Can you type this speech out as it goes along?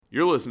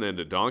You're listening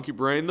to Donkey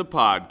Brain, the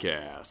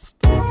podcast.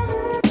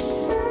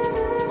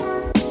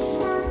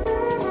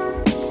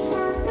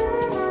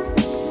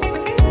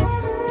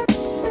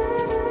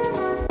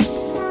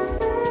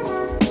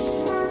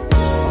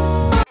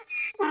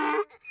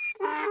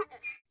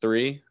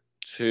 Three,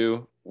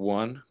 two,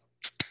 one.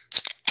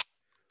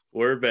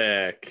 We're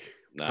back.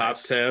 Nice. Pop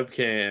tab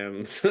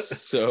cans.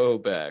 So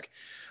back.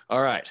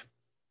 All right.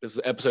 This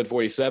is episode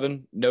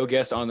 47. No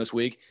guest on this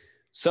week.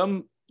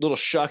 Some little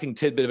shocking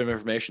tidbit of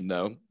information,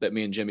 though, that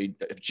me and Jimmy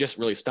have just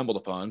really stumbled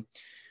upon.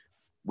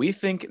 We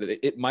think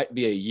that it might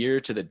be a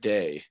year to the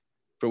day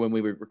for when we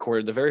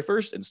recorded the very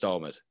first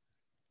installment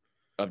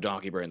of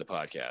Donkey Brain, the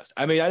podcast.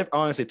 I mean, I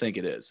honestly think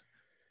it is.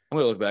 I'm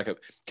going to look back up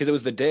because it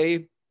was the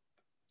day,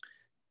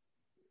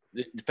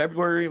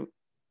 February.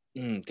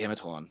 Damn it,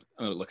 hold on.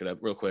 I'm going to look it up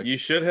real quick. You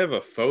should have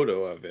a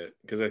photo of it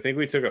because I think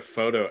we took a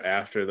photo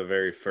after the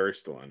very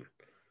first one.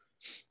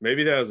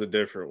 Maybe that was a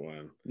different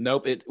one.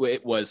 Nope, it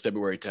was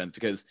February 10th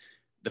because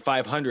the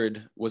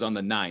 500 was on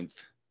the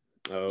 9th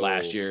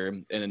last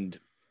year, and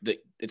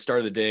it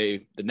started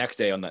the next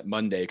day on that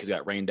Monday because it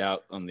got rained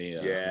out on the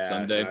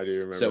Sunday. I do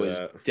remember so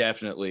it's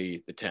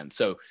definitely the 10th.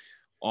 So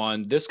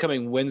on this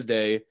coming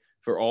Wednesday,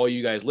 for all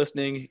you guys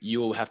listening,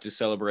 you will have to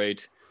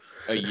celebrate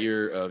a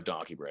year of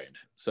Donkey Brain.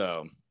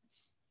 So,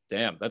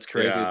 damn, that's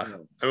crazy. Yeah.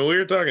 I mean, we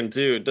were talking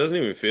too. It doesn't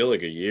even feel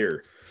like a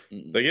year.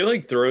 Like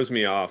it throws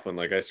me off when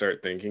I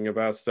start thinking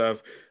about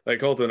stuff. Like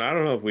Colton, I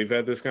don't know if we've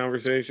had this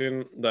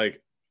conversation.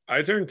 Like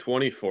I turned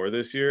 24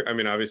 this year. I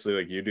mean,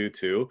 obviously you do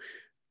too.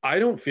 I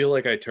don't feel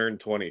like I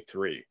turned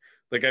 23.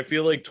 Like I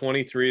feel like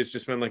 23 has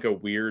just been a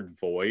weird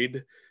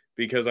void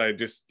because I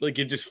just it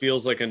just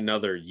feels like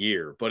another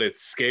year, but it's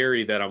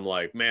scary that I'm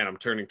like, man, I'm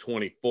turning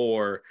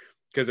 24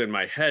 because in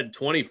my head,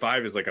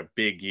 25 is a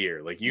big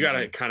year. Like you got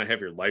to kind of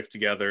have your life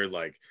together.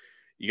 Like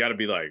you got to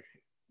be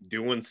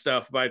doing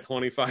stuff by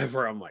 25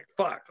 where I'm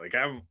fuck,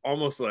 I'm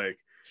almost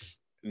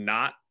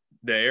not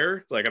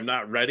there. I'm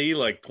not ready.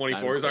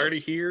 24 is already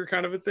here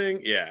kind of a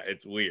thing. Yeah,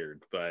 it's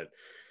weird. But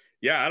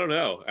yeah, I don't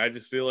know. I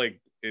just feel like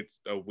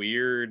it's a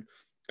weird,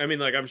 I mean,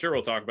 I'm sure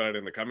we'll talk about it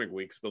in the coming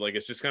weeks, but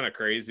it's just kind of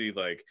crazy.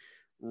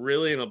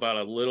 Really in about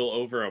a little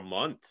over a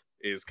month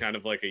is kind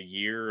of a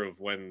year of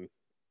when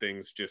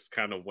things just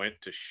kind of went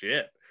to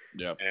shit.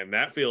 Yeah. And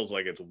that feels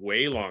like it's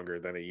way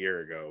longer than a year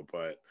ago.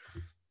 But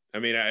I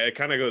mean, it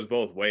kind of goes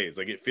both ways.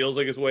 It feels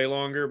like it's way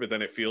longer, but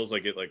then it feels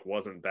like it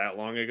wasn't that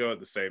long ago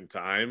at the same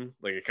time.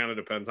 It kind of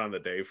depends on the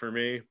day for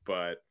me.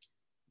 But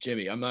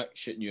Jimmy, I'm not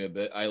shitting you a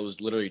bit. I was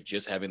literally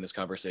just having this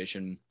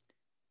conversation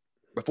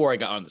before I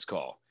got on this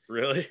call.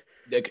 Really?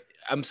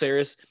 I'm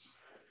serious.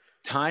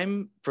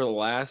 Time for the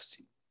last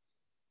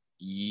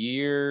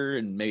year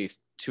and maybe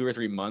 2 or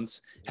 3 months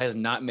has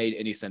not made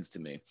any sense to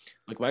me.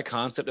 My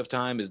concept of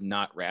time is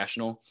not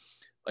rational.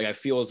 I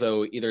feel as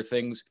though either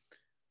things,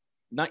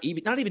 not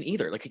even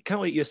either. Kind of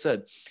what you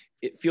said,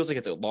 it feels like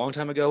it's a long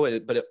time ago,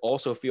 but it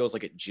also feels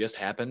like it just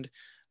happened.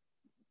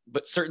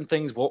 But certain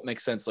things won't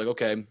make sense.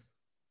 Okay,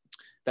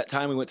 that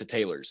time we went to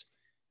Taylor's,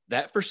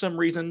 that for some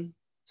reason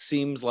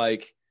seems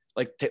during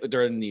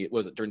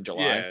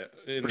July?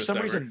 Yeah, for some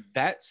reason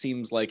that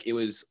seems like it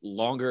was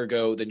longer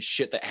ago than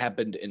shit that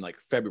happened in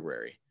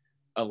February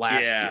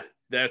last year. Yeah,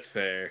 that's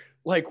fair.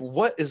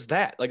 What is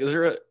that?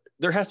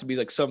 There has to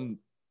be some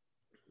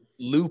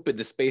loop in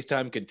the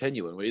space-time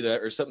continuum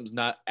or something's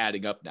not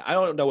adding up now. I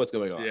don't know what's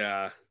going on.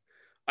 Yeah,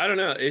 I don't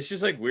know. It's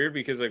just weird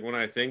because when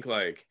I think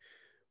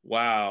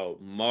wow,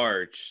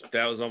 March,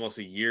 that was almost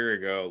a year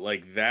ago.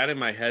 That in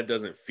my head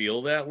doesn't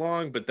feel that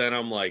long, but then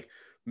I'm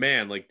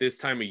man, this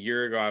time a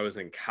year ago I was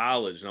in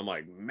college and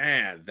I'm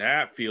man,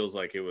 that feels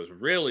like it was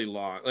really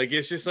long.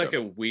 It's just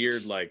a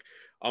weird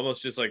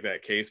almost just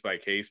that case by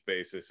case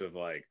basis of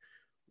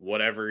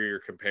whatever you're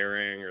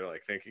comparing or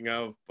thinking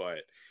of. But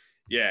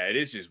yeah, it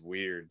is just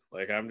weird.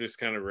 I'm just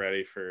kind of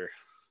ready for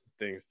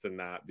things to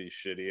not be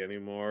shitty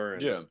anymore.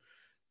 And yeah.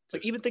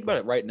 Even think about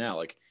it right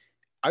now.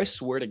 I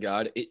swear to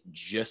God, it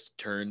just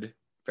turned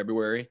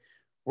February.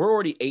 We're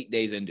already 8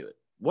 days into it.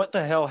 What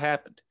the hell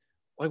happened?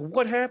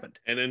 What happened?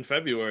 And in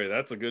February,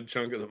 that's a good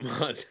chunk of the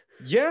month.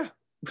 Yeah.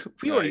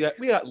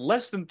 We got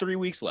less than 3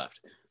 weeks left.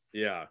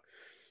 Yeah.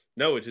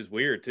 No, which is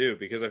weird too,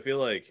 because I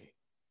feel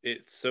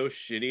it's so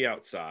shitty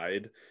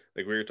outside.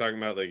 We were talking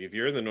about, if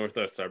you're in the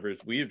northwest suburbs,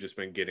 we have just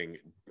been getting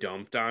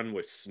dumped on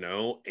with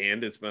snow,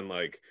 and it's been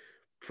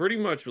pretty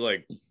much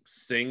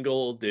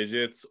single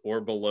digits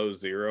or below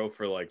zero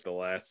for the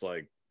last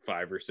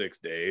 5 or 6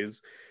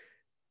 days.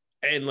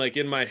 And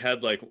in my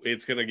head,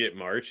 it's going to get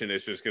March and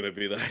it's just going to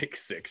be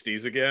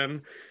 60s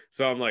again.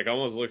 So I'm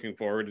almost looking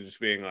forward to just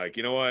being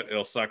you know what,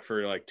 it'll suck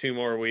for 2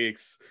 more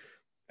weeks.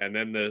 And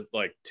then the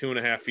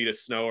 2.5 feet of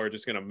snow are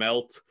just going to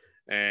melt.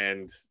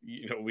 And,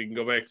 we can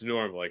go back to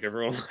normal.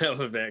 Everyone will have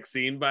a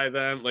vaccine by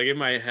then. In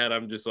my head,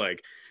 I'm just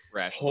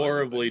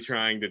horribly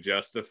trying to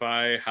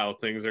justify how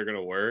things are going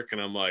to work. And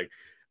I'm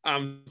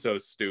I'm so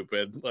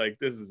stupid.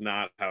 This is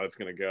not how it's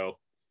going to go.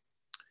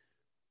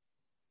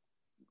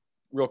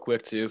 Real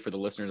quick too, for the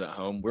listeners at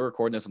home, we're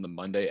recording this on the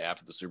Monday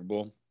after the Super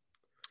Bowl.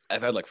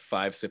 I've had like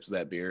 5 sips of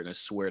that beer, and I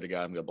swear to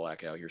God, I'm gonna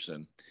black out here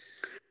soon.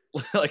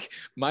 Like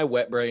my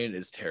wet brain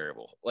is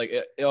terrible. Like,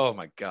 oh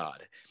my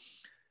God.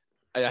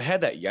 I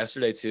had that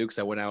yesterday too, because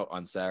I went out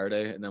on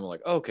Saturday, and then we're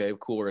like, oh, okay,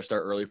 cool, we're gonna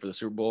start early for the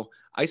Super Bowl.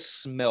 I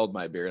smelled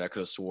my beer, and I could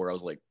have swore I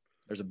was like,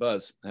 "There's a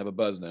buzz. I have a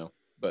buzz now."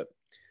 But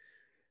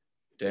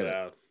damn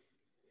it.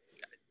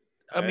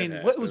 I mean,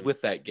 what was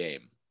with that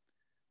game?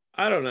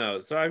 I don't know.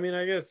 So I mean,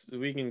 I guess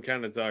we can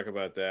kind of talk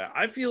about that.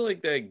 I feel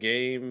like that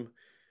game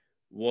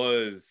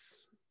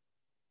was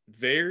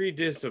very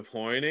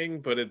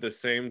disappointing, but at the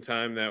same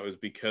time, that was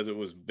because it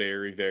was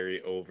very,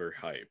 very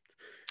overhyped.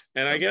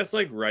 And I guess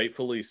like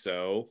rightfully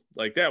so.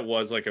 Like that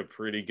was like a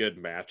pretty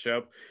good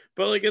matchup.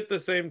 But like at the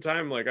same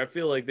time, like I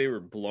feel like they were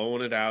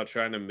blowing it out,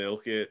 trying to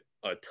milk it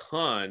a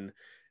ton.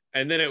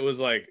 And then it was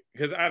like,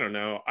 because I don't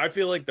know, I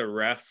feel like the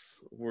refs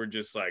were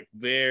just like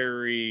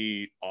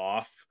very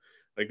off.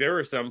 Like there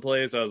were some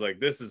plays I was like,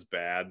 this is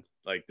bad.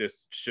 Like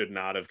this should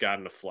not have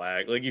gotten a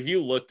flag. Like if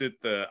you looked at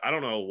I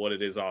don't know what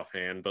it is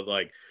offhand, but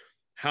like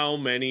how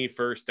many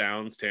first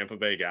downs Tampa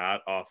Bay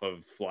got off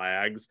of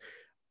flags,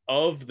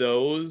 of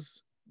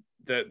those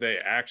that they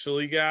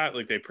actually got,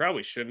 like they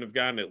probably shouldn't have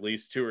gotten at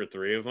least 2 or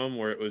 3 of them,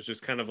 where it was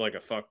just kind of like a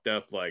fucked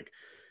up, like,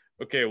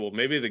 okay, well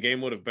maybe the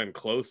game would have been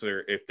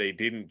closer if they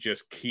didn't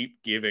just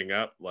keep giving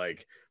up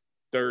like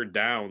third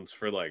downs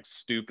for like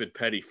stupid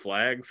petty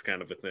flags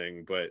kind of a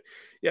thing. But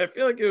yeah, I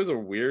feel like it was a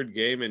weird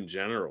game in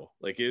general.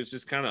 Like it was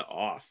just kind of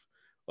off.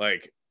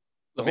 Like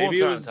the whole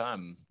entire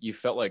time you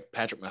felt like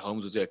Patrick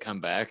Mahomes was going to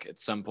come back at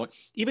some point,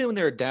 even when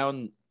they were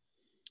down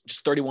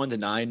just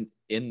 31-9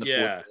 in the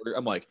fourth quarter.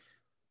 I'm like,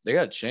 they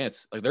got a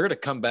chance. Like they're going to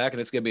come back and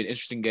it's going to be an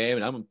interesting game,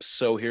 and I'm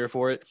so here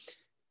for it.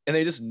 And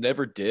they just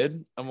never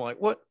did. I'm like,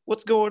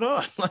 what's going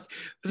on? Like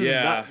this is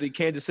not the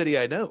Kansas City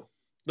I know.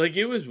 Like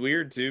it was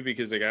weird too,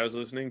 because like I was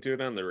listening to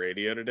it on the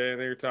radio today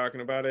and they were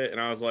talking about it, and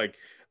I was like,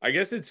 I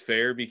guess it's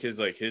fair because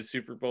like his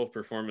Super Bowl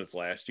performance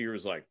last year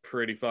was like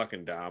pretty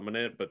fucking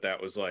dominant, but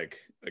that was like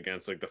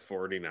against like the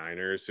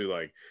 49ers, who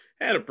like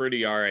had a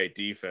pretty all right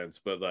defense,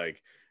 but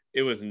like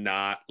it was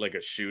not like a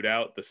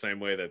shootout the same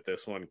way that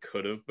this one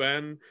could have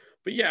been.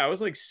 But yeah, I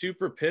was like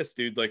super pissed,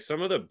 dude. Like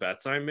some of the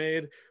bets I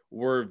made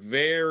were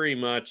very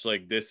much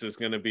like this is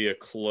going to be a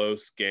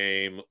close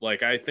game.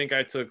 Like I think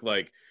I took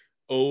like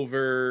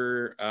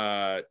over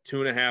 2.5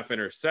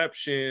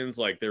 interceptions.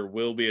 Like there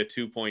will be a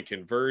 2-point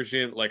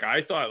conversion. Like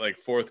I thought like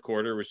fourth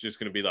quarter was just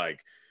going to be like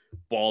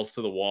balls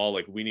to the wall.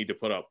 Like we need to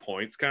put up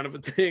points kind of a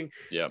thing.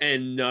 Yeah.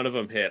 And none of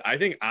them hit. I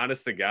think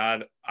honest to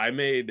God, I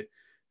made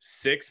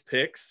 6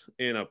 picks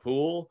in a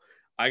pool.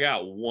 I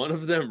got one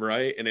of them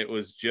right, and it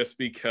was just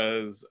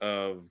because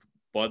of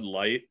Bud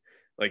Light.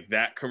 Like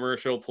that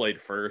commercial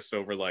played first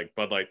over like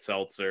Bud Light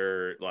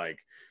Seltzer, like,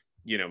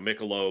 you know,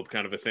 Michelob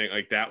kind of a thing.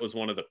 Like that was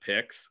one of the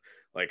picks,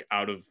 like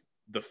out of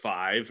the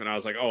 5. And I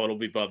was like, oh, it'll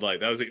be Bud Light.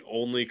 That was the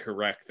only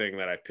correct thing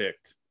that I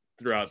picked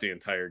throughout the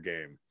entire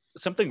game.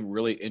 Something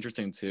really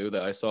interesting too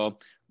that I saw,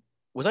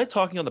 was I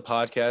talking on the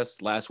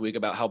podcast last week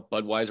about how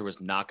Budweiser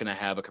was not going to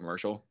have a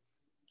commercial?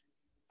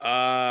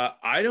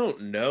 I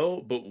don't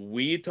know, but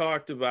we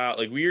talked about,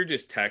 like, we were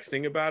just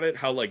texting about it,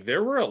 how like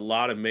there were a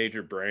lot of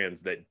major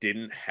brands that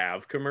didn't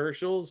have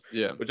commercials,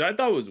 which I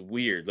thought was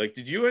weird. Like,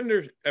 did you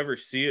ever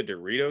see a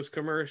Doritos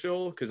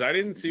commercial? Because I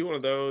didn't see one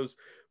of those.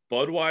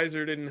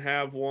 Budweiser didn't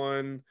have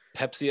one.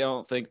 Pepsi, I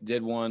don't think,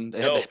 did one.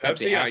 They had the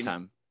Pepsi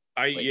halftime.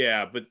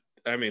 Yeah, but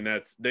I mean,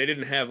 they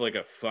didn't have like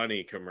a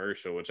funny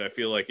commercial, which I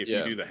feel like if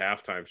you do the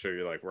halftime show,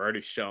 you're like, we're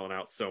already shelling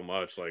out so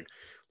much, like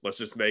let's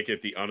just make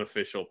it the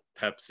unofficial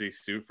Pepsi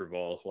Super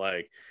Bowl.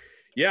 Like,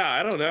 yeah,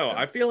 I don't know.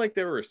 I feel like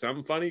there were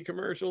some funny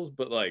commercials,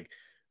 but like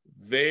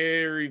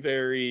very,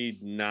 very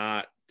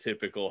not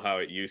typical how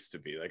it used to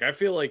be. Like, I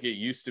feel like it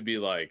used to be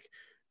like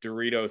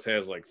Doritos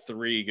has like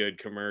 3 good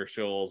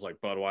commercials, like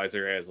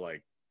Budweiser has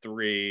like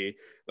 3.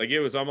 Like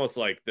it was almost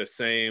like the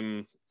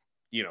same,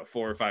 you know,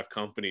 4 or 5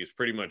 companies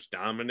pretty much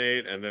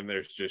dominate, and then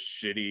there's just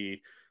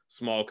shitty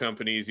small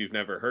companies you've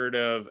never heard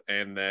of,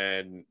 and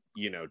then,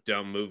 you know,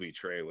 dumb movie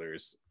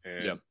trailers,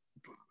 and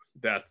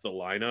that's the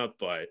lineup.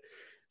 But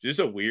just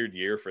a weird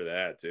year for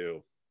that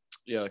too.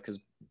 Yeah, because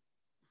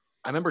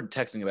I remember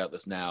texting about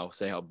this now,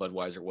 saying how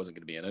Budweiser wasn't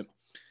going to be in it.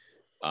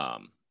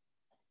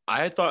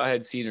 I thought I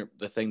had seen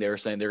the thing they were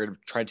saying they're going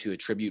to try to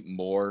attribute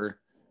more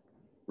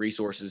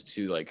resources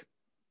to like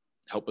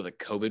help with the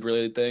COVID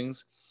related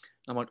things.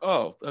 I'm like,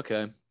 oh,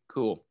 okay,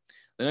 cool.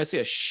 Then I see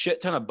a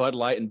shit ton of Bud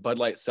Light and Bud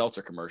Light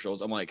Seltzer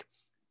commercials. I'm like,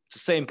 it's the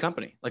same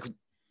company. Like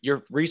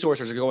your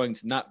resources are going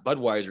to not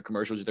Budweiser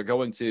commercials. They're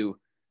going to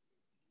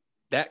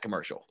that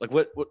commercial. Like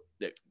what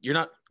you're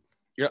not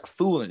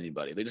fooling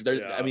anybody.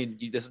 I mean,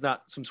 this is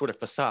not some sort of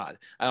facade.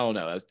 I don't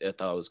know. I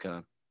thought it was kind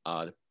of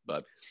odd,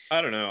 but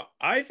I don't know.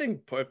 I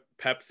think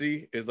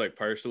Pepsi is like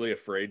partially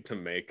afraid to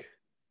make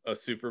a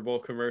Super Bowl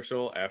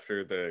commercial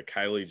after the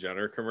Kylie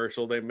Jenner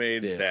commercial they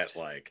made. That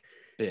like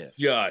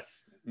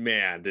just,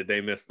 man, did they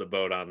miss the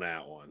boat on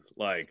that one.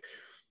 Like,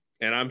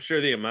 and I'm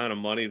sure the amount of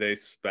money they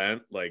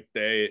spent, like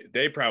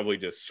they probably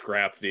just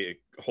scrapped the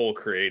whole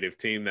creative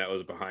team that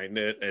was behind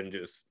it and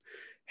just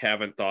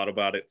haven't thought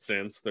about it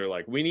since. They're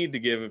like, we need to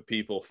give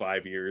people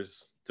 5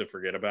 years to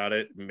forget about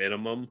it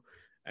minimum,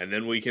 and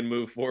then we can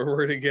move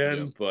forward again.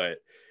 Yeah. But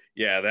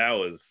yeah, that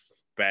was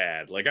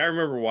bad. Like I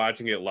remember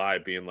watching it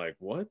live being like,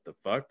 what the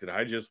fuck did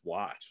I just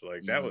watch?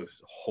 Like that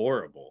was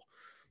horrible.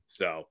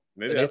 So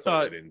maybe that's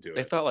why they didn't do it.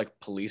 They thought like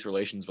police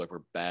relations like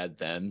were bad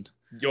then.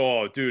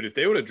 Yo, dude, if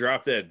they would have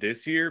dropped that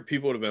this year,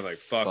 people would have been like,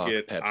 fuck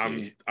it.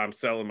 Pepsi. I'm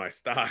selling my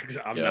stocks.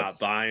 I'm not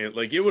buying.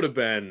 Like it would have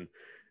been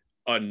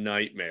a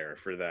nightmare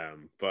for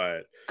them.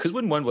 But because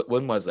when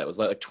was that? Was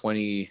that like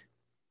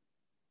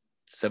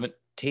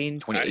 2017,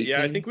 2018?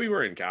 Yeah, I think we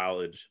were in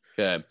college.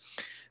 Okay.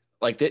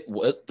 Like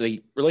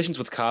the relations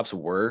with cops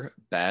were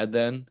bad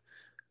then,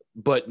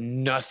 but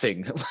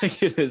nothing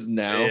like it is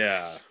now.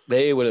 Yeah.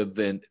 They would have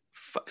been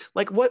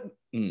like what?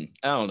 I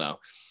don't know.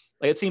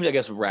 Like it seemed, I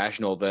guess,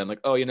 rational then.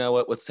 Like, oh, you know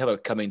what? Let's have a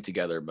coming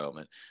together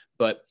moment.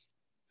 But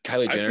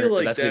Kylie Jenner,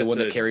 like that's the one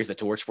that carries the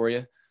torch for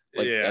you.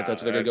 Like that's what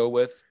they're gonna go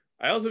with.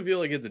 I also feel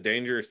like it's a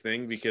dangerous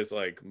thing because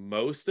like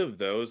most of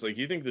those, like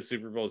you think the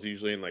Super Bowl is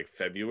usually in like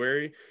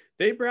February,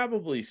 they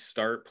probably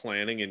start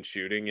planning and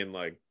shooting in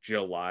like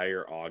July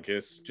or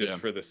August just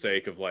for the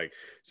sake of like,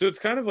 so it's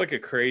kind of like a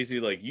crazy,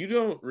 like you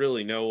don't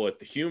really know what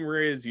the humor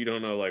is. You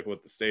don't know like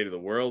what the state of the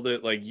world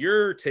is. Like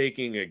you're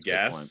taking a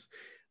guess,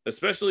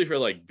 especially for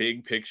like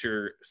big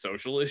picture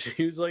social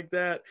issues like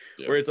that,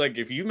 where it's like,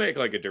 if you make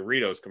like a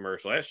Doritos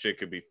commercial, that shit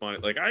could be funny.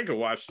 Like I could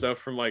watch stuff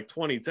from like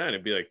 2010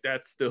 and be like,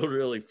 that's still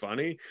really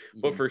funny.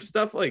 But for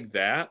stuff like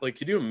that, like,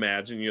 could you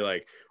imagine you're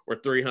like, we're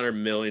 $300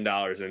 million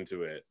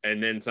into it.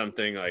 And then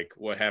something like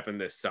what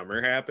happened this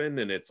summer happened.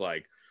 And it's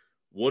like,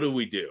 what do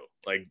we do?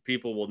 Like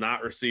people will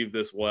not receive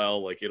this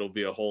well. Like it'll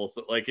be a whole,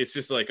 like, it's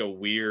just like a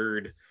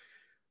weird,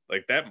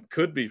 like that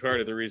could be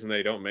part of the reason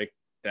they don't make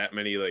that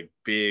many like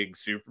big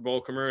Super Bowl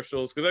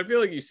commercials, because I feel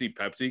like you see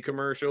Pepsi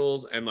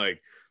commercials and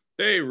like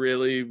they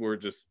really were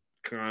just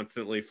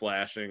constantly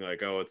flashing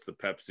like, oh, it's the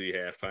Pepsi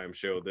halftime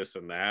show, this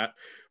and that.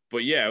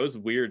 But yeah, it was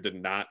weird to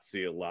not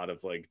see a lot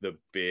of like the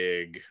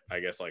big, I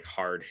guess, like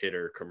hard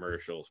hitter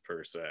commercials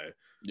per se.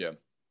 Yeah,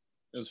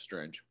 it was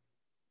strange.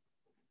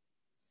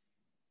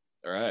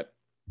 All right,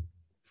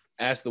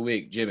 Ask the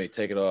Week, Jimmy,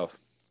 take it off.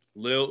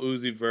 Lil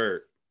Uzi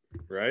Vert,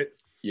 right?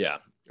 Yeah.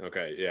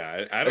 Okay,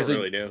 yeah, I don't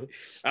really know.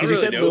 Because you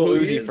said Lil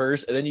Uzi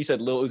first, and then you said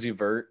Lil Uzi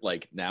Vert,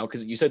 like now,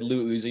 because you said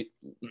Lil Uzi,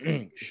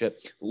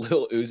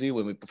 Lil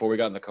Uzi before we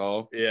got on the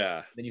call.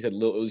 Yeah. Then you said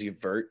Lil Uzi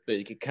Vert, but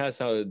it kind of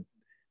sounded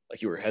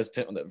like you were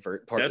hesitant on that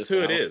Vert part. That's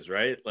who it is,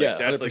 right? Like, yeah,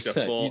 that's 100%. Like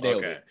the full. You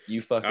nailed it.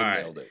 You fucking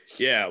nailed it.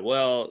 Yeah.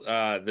 Well,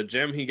 the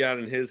gem he got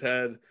in his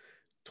head,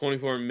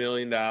 $24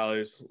 million,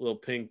 little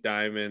pink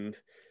diamond,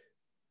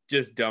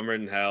 just dumber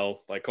than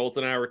hell. Like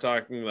Colton and I were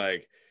talking,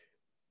 like,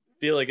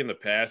 feel like in the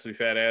past we've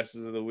had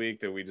asses of the week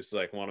that we just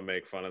like want to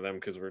make fun of them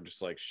because we're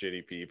just like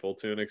shitty people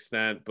to an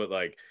extent, but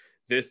like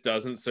this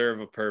doesn't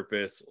serve a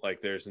purpose.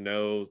 Like there's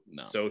no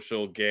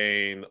social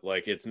gain.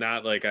 Like it's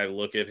not like I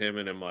look at him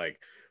and I'm like,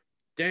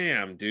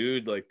 damn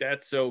dude, like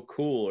that's so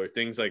cool, or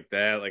things like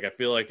that. Like I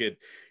feel like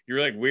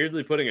you're like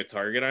weirdly putting a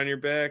target on your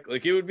back.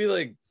 Like it would be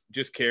like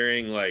just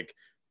carrying like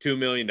 $2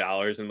 million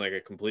in like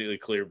a completely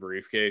clear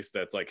briefcase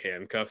that's like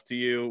handcuffed to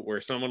you, where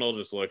someone will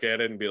just look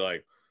at it and be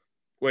like,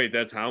 wait,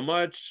 that's how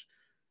much?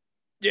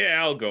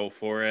 Yeah, I'll go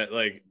for it.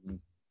 Like,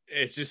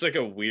 it's just like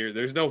a weird,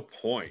 there's no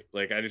point.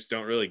 Like, I just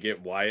don't really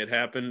get why it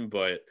happened,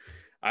 but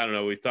I don't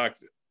know. We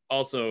talked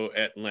also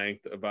at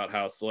length about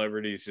how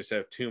celebrities just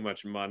have too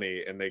much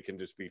money and they can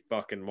just be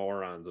fucking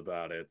morons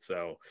about it.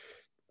 So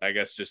I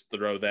guess just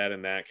throw that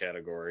in that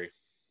category.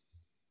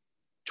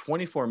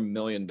 $24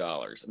 million.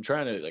 I'm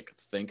trying to like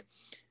think.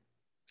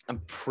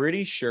 I'm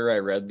pretty sure I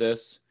read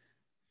this.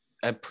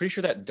 I'm pretty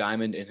sure that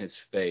diamond in his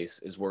face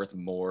is worth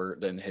more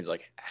than his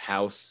like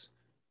house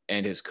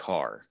and his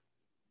car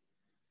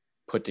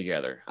put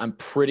together. I'm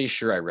pretty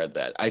sure I read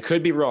that. I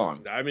could be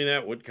wrong. I mean,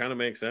 that would kind of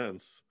make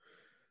sense.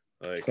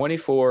 Like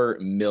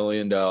 $24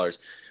 million.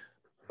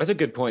 That's a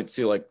good point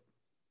too. Like,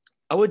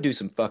 I would do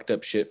some fucked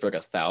up shit for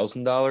like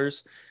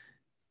 $1,000.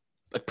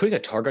 Like putting a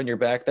target on your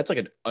back, that's like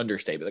an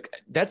understatement.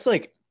 Like that's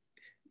like,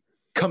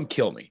 come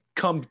kill me.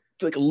 Come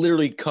like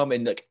literally come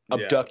and like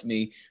abduct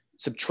me,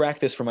 subtract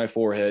this from my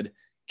forehead,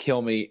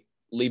 kill me,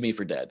 leave me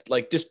for dead.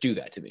 Like just do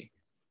that to me.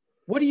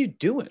 What are you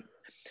doing?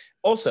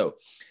 Also,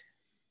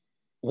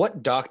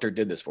 what doctor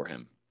did this for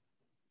him?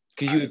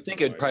 Because you would think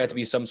it'd probably have to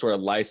be some sort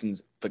of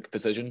licensed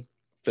physician.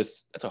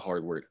 That's a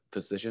hard word.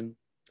 Physician.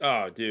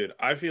 Oh, dude.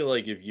 I feel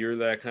like if you're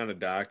that kind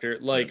of doctor,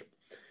 like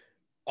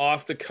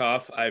off the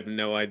cuff, I have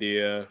no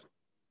idea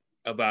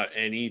about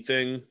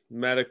anything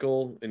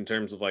medical in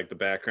terms of like the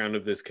background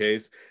of this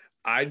case.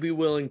 I'd be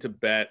willing to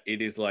bet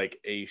it is like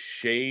a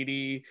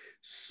shady,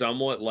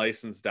 somewhat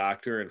licensed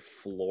doctor in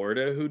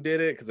Florida who did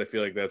it, because I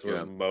feel like that's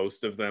where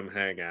most of them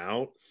hang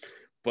out.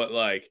 But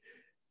like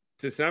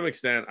to some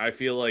extent, I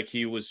feel like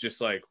he was just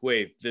like,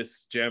 wait,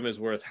 this gem is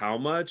worth how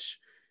much?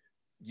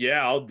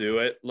 Yeah, I'll do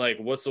it. Like,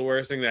 what's the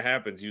worst thing that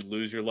happens? You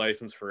lose your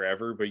license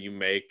forever, but you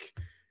make,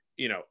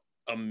 $1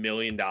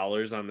 million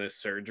on this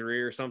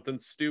surgery or something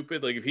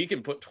stupid. Like if he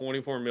can put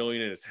 24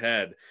 million in his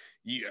head,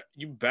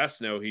 you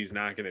best know he's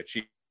not going to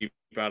cheap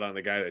out on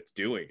the guy that's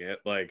doing it.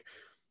 Like,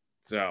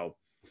 so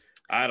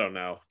I don't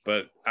know,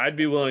 but I'd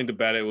be willing to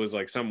bet it was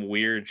like some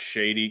weird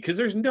shady, because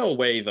there's no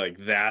way like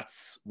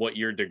that's what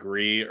your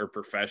degree or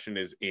profession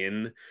is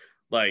in.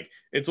 Like,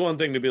 it's one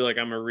thing to be like,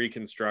 I'm a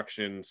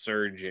reconstruction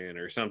surgeon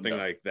or something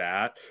like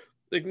that.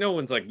 Like, no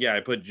one's like, yeah, I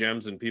put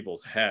gems in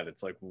people's head.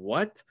 It's like,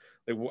 what?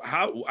 Like,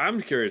 how?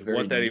 I'm curious Very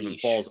what that niche. even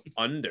falls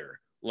under.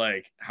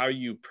 Like, how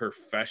you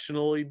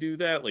professionally do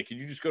that? Like, could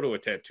you just go to a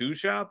tattoo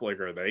shop? Like,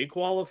 are they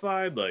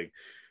qualified? Like,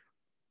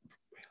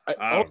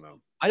 I don't know.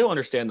 I don't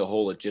understand the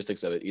whole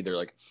logistics of it either.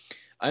 Like,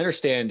 I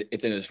understand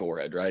it's in his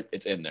forehead, right?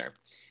 It's in there.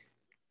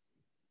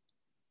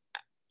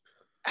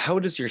 How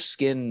does your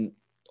skin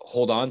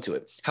hold on to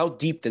it? How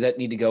deep did that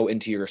need to go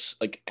into your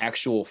like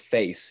actual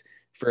face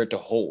for it to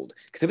hold?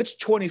 Because if it's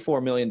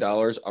 $24 million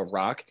a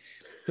rock,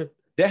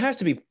 that has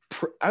to be.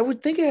 I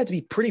would think it had to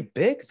be pretty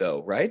big,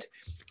 though, right?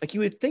 Like,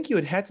 you would think you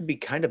would have to be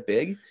kind of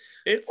big.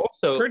 It's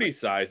also pretty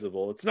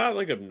sizable. It's not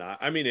like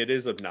I mean, it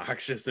is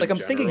obnoxious. Like, I'm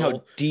general. thinking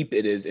how deep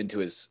it is into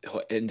his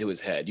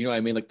head. You know what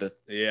I mean? Like the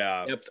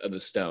depth of the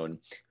stone.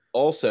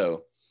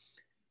 Also,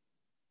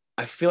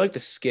 I feel like the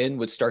skin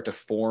would start to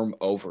form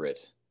over it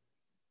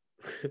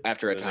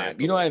after a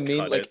time. You know what I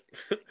mean? Like,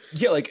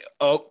 yeah, like,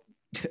 oh,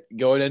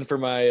 going in for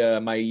my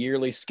my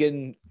yearly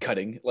skin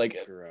cutting, like,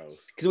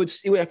 gross.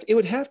 Because it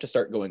would have to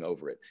start going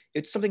over it.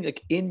 It's something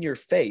like in your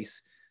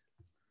face.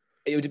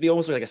 It would be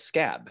almost like a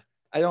scab.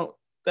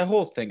 That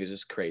whole thing is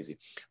just crazy.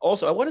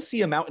 Also, I want to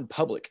see him out in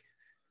public.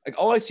 Like,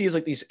 all I see is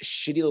like these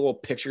shitty little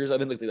pictures of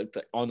him like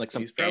on like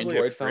some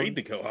Android phone. Afraid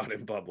to go out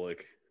in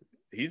public.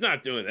 He's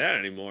not doing that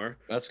anymore.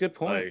 That's a good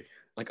point.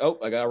 Like, oh,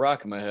 I got a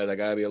rock in my head. I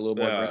gotta be a little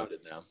more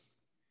grounded now.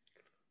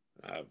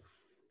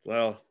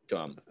 Well,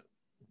 dumb,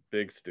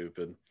 big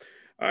stupid.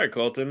 All right,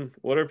 Colton,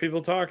 what are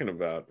people talking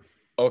about?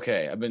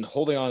 Okay, I've been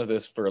holding on to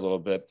this for a little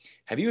bit.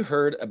 Have you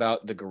heard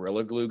about the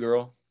Gorilla Glue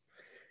girl?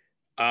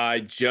 I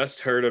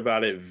just heard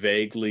about it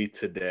vaguely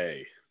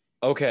today.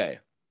 Okay.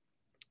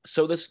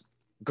 So this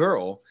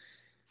girl,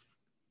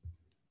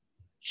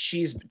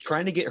 she's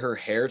trying to get her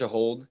hair to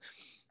hold.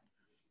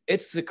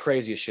 It's the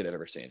craziest shit I've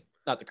ever seen.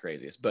 Not the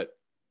craziest, but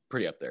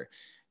pretty up there.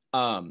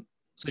 So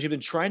she's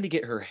been trying to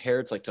get her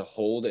hair to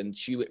hold, and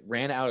she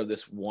ran out of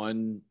this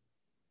one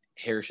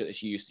hair shit that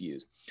she used to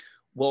use.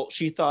 Well,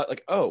 she thought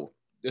like, oh,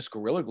 this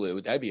Gorilla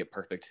Glue, that'd be a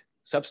perfect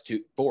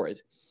substitute for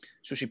it.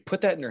 So she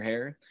put that in her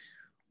hair.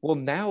 Well,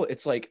 now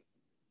it's like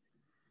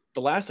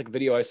the last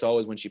video I saw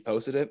was when she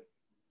posted it,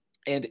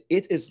 and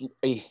it is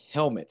a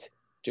helmet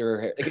to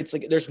her hair. Like, it's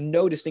like there's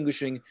no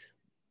distinguishing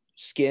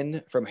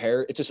skin from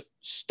hair. It's just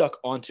stuck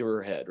onto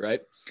her head,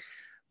 right?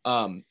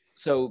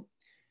 So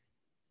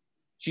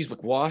she's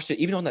like washed it.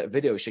 Even on that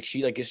video,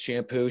 she like gets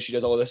shampoo. She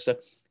does all this stuff.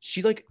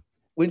 She like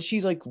when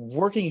she's like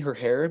working her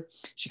hair,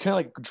 she kind of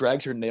like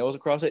drags her nails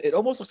across it. It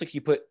almost looks like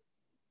you put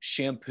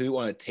shampoo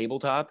on a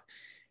tabletop.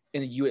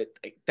 And you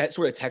like that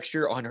sort of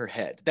texture on her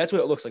head. That's what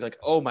it looks like. Like,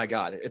 oh my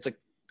God. It's like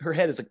her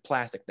head is like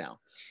plastic now.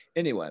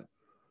 Anyway,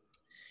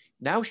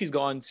 now she's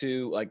gone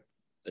to like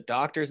the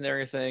doctors and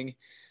everything,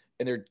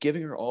 and they're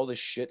giving her all this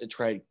shit to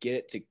try to get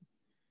it to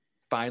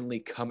finally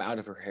come out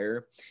of her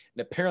hair.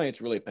 And apparently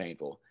it's really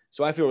painful.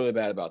 So I feel really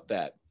bad about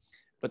that.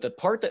 But the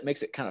part that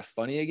makes it kind of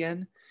funny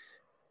again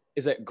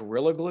is that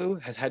Gorilla Glue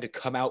has had to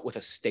come out with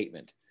a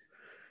statement.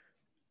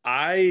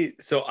 I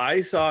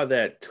saw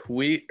that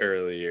tweet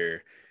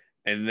earlier.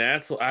 And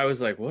I was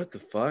like, what the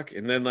fuck?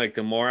 And then like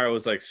the more I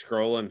was like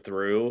scrolling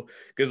through,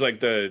 because like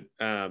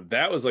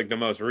that was like the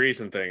most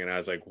recent thing. And I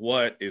was like,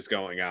 what is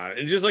going on?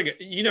 And just like,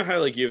 you know how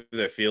like you have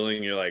that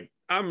feeling, you're like,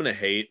 I'm going to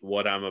hate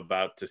what I'm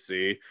about to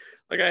see.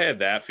 Like I had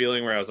that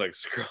feeling where I was like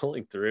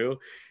scrolling through,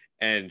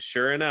 and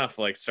sure enough,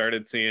 like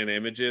started seeing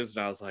images,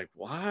 and I was like,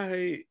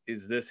 why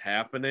is this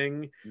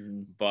happening?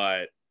 Mm-hmm.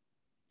 But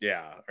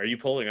yeah. Are you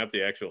pulling up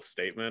the actual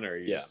statement, or are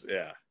you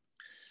yeah.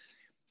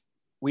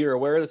 We are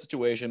aware of the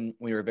situation.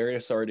 We are very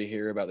sorry to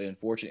hear about the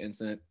unfortunate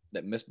incident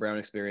that Miss Brown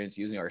experienced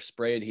using our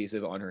spray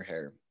adhesive on her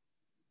hair.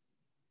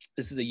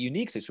 This is a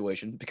unique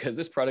situation because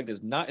this product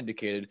is not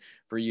indicated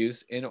for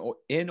use in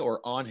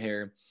or on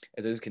hair,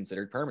 as it is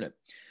considered permanent.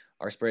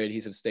 Our spray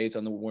adhesive states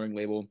on the warning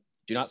label,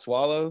 do not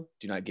swallow,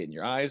 do not get in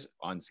your eyes,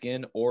 on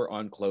skin, or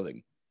on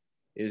clothing.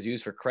 It is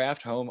used for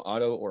craft, home,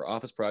 auto, or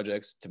office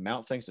projects to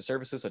mount things to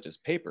surfaces such as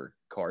paper,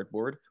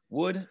 cardboard,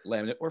 wood,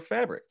 laminate, or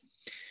fabric.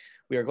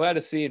 We are glad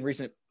to see in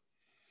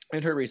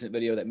her recent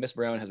video that Miss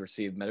Brown has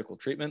received medical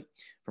treatment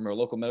from her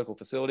local medical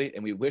facility,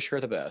 and we wish her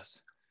the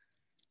best.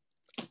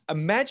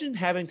 Imagine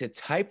having to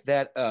type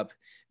that up.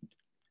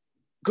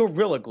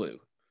 Gorilla Glue.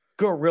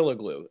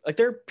 Like,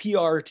 their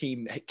PR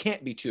team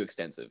can't be too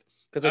extensive.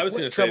 Because I was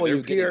going to say,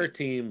 their PR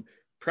team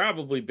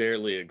probably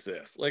barely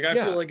exists. Like, I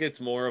feel like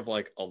it's more of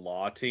like a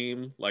law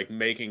team, like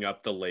making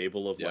up the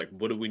label of like,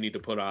 what do we need to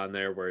put on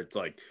there where it's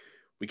like,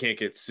 we can't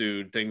get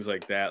sued, things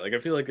like that. Like, I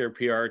feel like their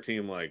PR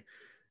team, like,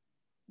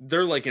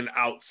 they're like an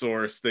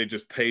outsource. They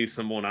just pay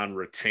someone on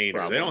retainer.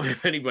 Probably. They don't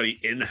have anybody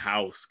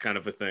in-house kind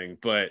of a thing.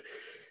 But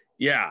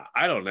yeah,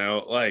 I don't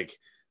know. Like,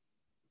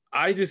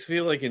 I just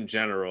feel like in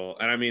general,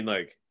 and I mean,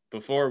 like,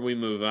 before we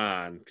move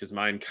on, because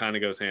mine kind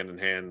of goes hand in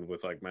hand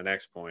with like my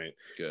next point.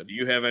 Good. Do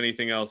you have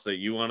anything else that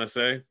you want to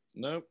say?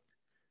 Nope.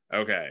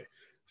 Okay.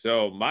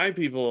 So my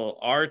people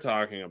are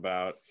talking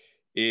about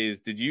is,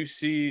 do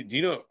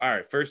you know, all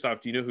right, first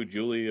off, do you know who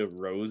Julia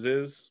Rose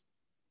is?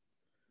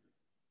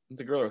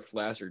 The girl who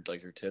flashed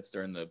like her tits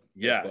during the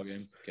baseball game.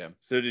 Yes. Okay.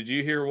 So did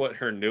you hear what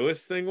her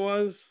newest thing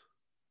was?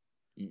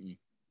 Mm-mm.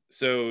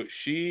 So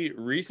she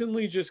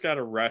recently just got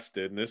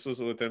arrested, and this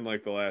was within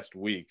like the last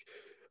week.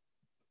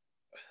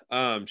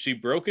 She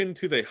broke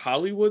into the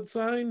Hollywood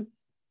sign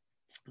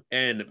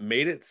and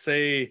made it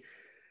say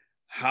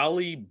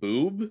Holly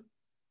Boob.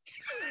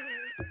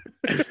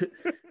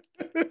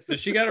 So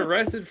she got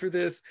arrested for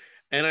this.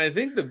 And I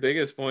think the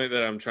biggest point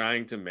that I'm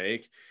trying to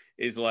make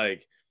is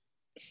like,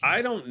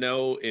 I don't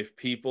know if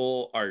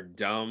people are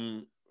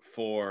dumb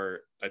for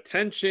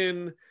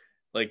attention,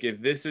 like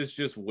if this is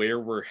just where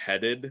we're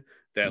headed,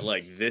 that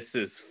like this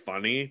is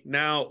funny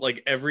now.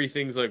 Like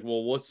everything's like,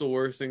 well, what's the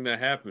worst thing that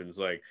happens?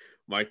 Like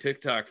my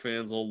TikTok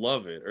fans will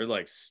love it, or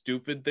like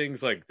stupid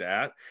things like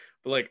that.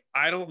 But like,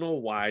 I don't know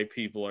why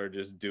people are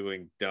just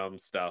doing dumb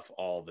stuff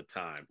all the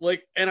time.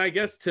 Like, and I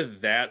guess to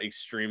that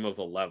extreme of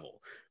a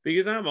level,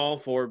 because I'm all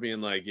for being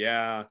like,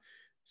 yeah,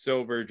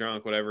 sober,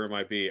 drunk, whatever it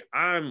might be.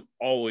 I'm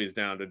always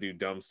down to do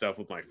dumb stuff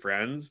with my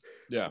friends.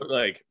 Yeah. But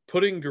like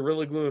putting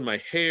Gorilla Glue in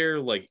my hair,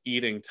 like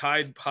eating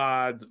Tide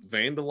Pods,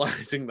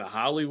 vandalizing the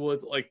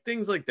Hollywoods, like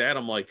things like that.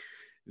 I'm like,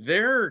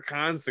 there are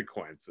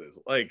consequences.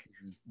 Like,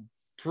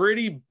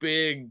 pretty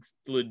big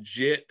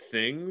legit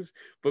things,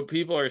 but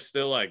people are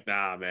still like,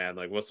 nah, man,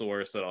 like what's the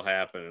worst that'll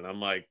happen? And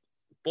I'm like,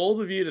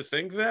 bold of you to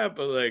think that,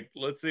 but like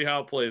let's see how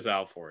it plays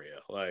out for you.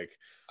 Like,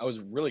 I was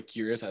really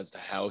curious as to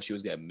how she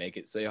was gonna make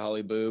it say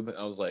Holly Boob. And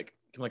I was like,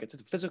 it's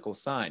a physical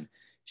sign.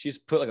 She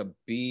just put like a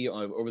B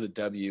over the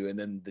W, and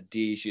then the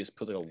D, she just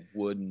put like a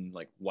wooden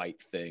like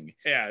white thing.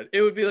 yeah,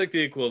 it would be like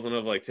the equivalent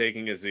of like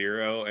taking a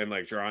 0 and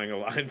like drawing a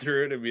line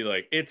through it and be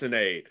like, it's an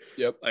 8.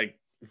 Yep. Like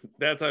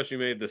that's how she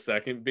made the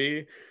second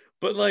B.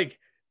 But like,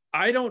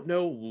 I don't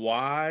know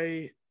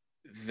why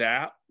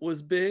that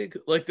was big.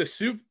 Like not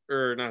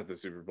the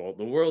Super Bowl,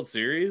 the World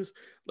Series,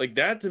 like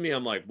that to me,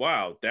 I'm like,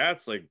 wow,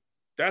 that's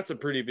a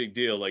pretty big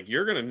deal. Like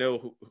you're gonna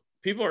know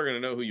people are gonna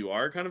know who you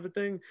are, kind of a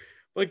thing.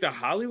 But like the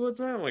Hollywood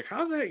sign, I'm like,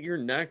 how's that your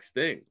next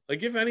thing?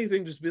 Like if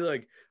anything, just be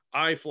like,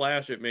 I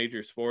flash at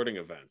major sporting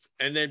events,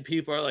 and then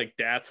people are like,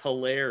 that's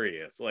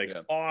hilarious, like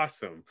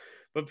awesome.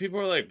 But people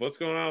are like, what's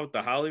going on with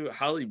the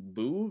Holly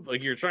Boob?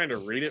 Like you're trying to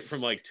read it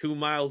from like 2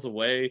 miles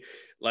away.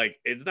 Like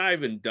it's not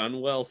even done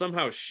well.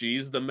 Somehow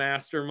she's the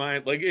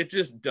mastermind. Like it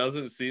just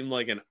doesn't seem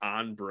like an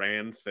on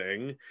brand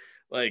thing.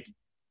 Like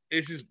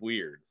it's just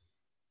weird.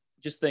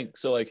 Just think,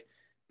 so like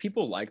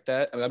people like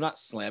that. I mean, I'm not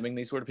slamming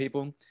these sort of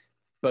people,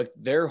 but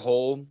their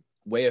whole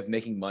way of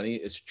making money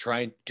is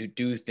trying to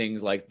do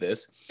things like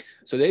this.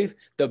 So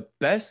the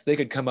best they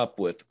could come up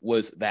with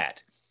was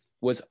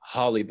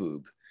Holly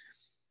Boob.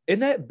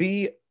 And that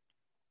B,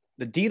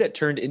 the D that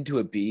turned into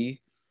a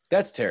B,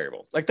 that's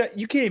terrible. Like that,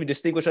 you can't even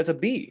distinguish that's a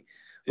B.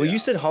 When you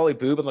said Holly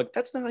Boob, I'm like,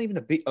 that's not even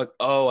a B. Like,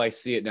 oh, I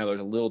see it now. There's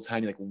a little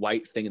tiny like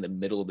white thing in the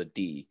middle of the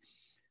D.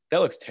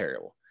 That looks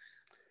terrible.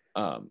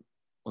 What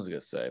was I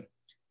gonna say?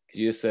 Because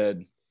you just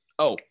said,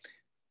 oh,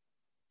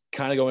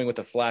 kind of going with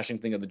the flashing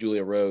thing of the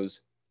Julia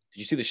Rose. Did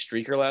you see the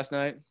streaker last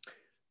night?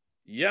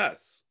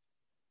 Yes.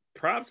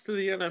 Props to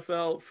the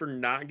NFL for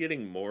not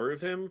getting more of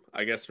him,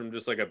 I guess, from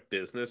just like a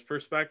business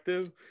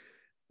perspective.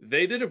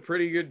 They did a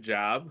pretty good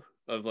job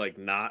of like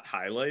not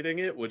highlighting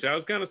it, which I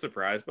was kind of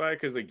surprised by,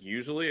 because like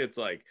usually it's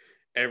like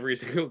every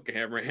single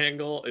camera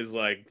angle is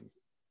like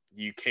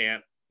you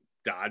can't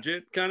dodge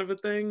it kind of a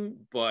thing.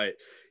 But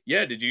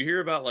yeah, did you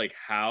hear about like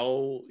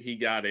how he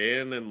got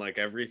in and like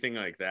everything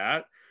like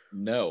that?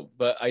 No,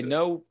 but I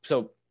know.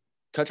 So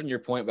touch on your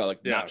point about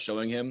like not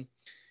showing him.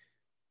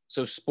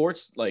 So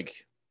sports like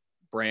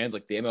brands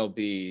like the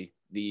MLB,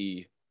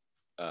 the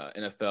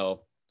NFL,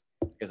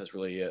 I guess that's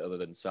really it other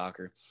than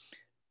soccer.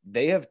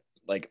 They have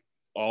like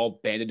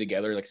all banded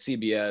together, like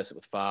CBS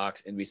with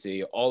Fox,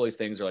 NBC, all these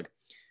things are like,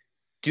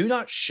 do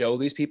not show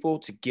these people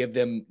to give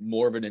them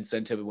more of an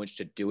incentive in which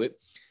to do it.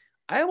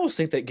 I almost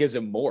think that gives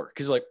them more,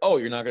 because like, oh,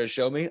 you're not going to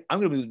show me? I'm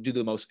going to do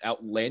the most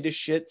outlandish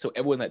shit. So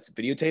everyone that's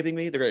videotaping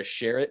me, they're going to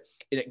share it,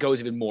 and it goes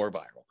even more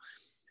viral.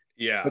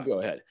 Yeah. But go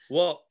ahead.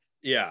 Well,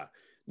 yeah.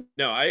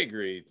 No, I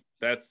agree.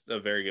 That's a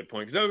very good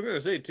point. Because I was going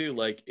to say too,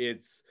 like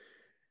it's,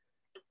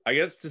 I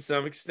guess to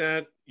some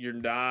extent, you're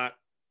not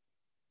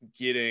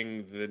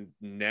getting the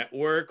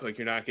network, like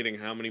you're not getting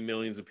how many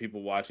millions of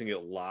people watching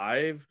it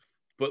live,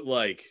 but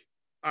like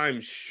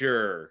I'm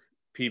sure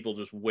people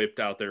just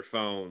whipped out their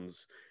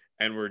phones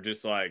and were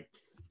just like,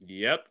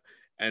 yep.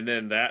 And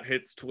then that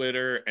hits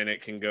Twitter and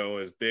it can go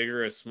as big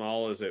or as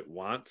small as it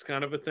wants,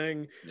 kind of a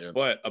thing. Yeah.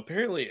 But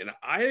apparently, and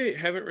I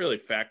haven't really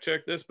fact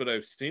checked this, but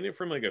I've seen it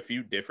from like a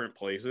few different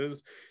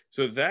places.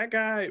 So that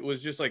guy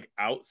was just like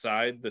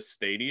outside the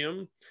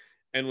stadium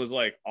and was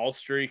like, I'll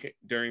streak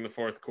during the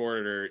fourth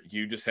quarter.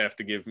 You just have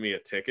to give me a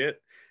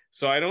ticket.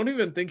 So I don't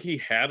even think he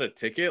had a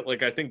ticket.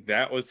 Like, I think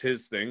that was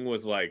his thing,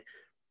 was like,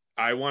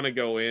 I want to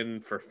go in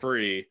for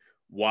free,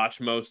 watch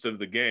most of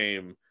the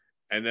game,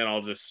 and then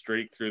I'll just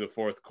streak through the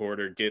fourth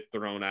quarter, get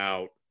thrown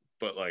out.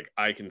 But like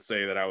I can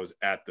say that I was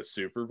at the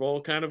Super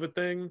Bowl kind of a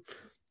thing,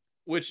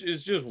 which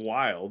is just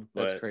wild.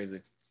 That's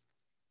crazy.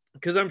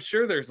 Because I'm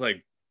sure there's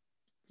like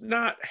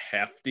not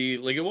hefty,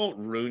 like it won't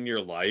ruin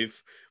your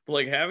life, but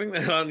like having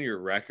that on your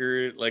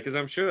record, like, because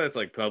I'm sure that's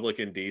like public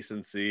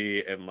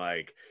indecency and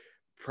like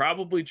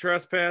probably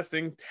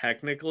trespassing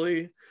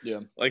technically. Yeah.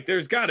 Like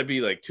there's got to be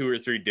like 2 or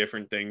 3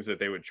 different things that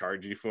they would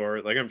charge you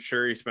for. Like I'm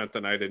sure he spent the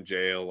night in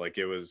jail. Like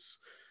it was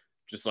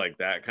just like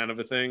that kind of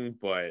a thing.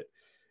 But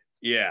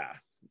yeah,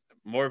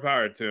 more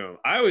power to him.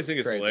 I always think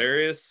it's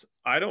hilarious.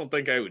 I don't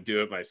think I would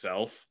do it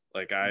myself.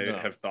 Like I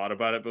have thought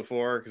about it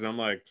before because I'm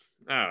like,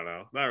 I don't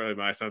know, not really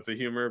my sense of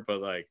humor, but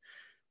like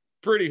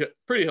pretty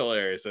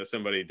hilarious that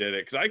somebody did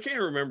it. Because I can't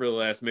remember the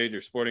last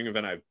major sporting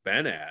event I've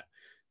been at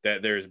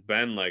that there's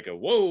been like a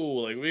whoa,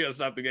 like we gotta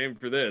stop the game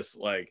for this.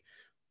 Like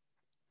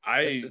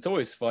it's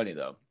always funny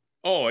though.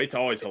 Oh, it's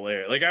always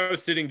hilarious. Like I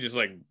was sitting just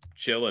like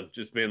chilling,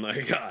 just being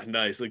like, ah,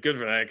 nice, like good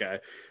for that guy.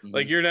 Mm-hmm.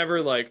 Like you're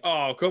never like,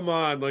 oh, come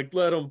on, like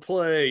let him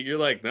play. You're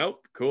like,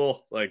 nope,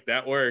 cool, like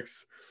that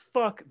works.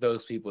 Fuck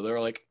those people. They're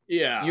like,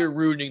 yeah, you're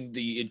ruining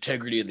the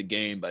integrity of the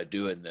game by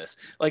doing this.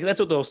 Like that's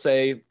what they'll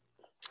say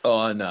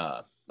on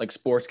like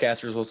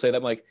sportscasters will say that.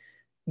 I'm like,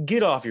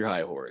 get off your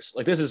high horse.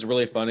 Like this is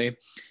really funny.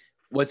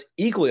 What's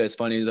equally as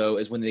funny though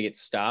is when they get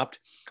stopped.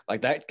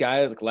 Like that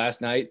guy like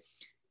last night.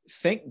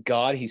 Thank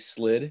God he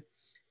slid.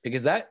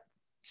 Because that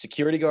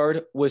security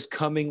guard was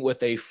coming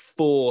with a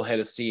full head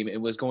of steam and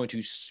was going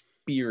to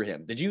spear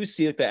him. Did you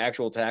see like the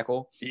actual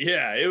tackle?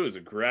 Yeah, it was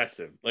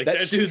aggressive. Like that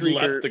dude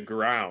left the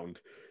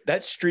ground.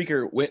 That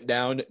streaker went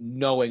down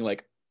knowing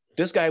like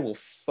this guy will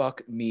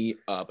fuck me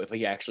up if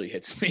he actually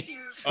hits me.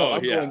 So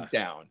I'm going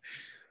down.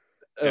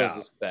 That was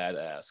just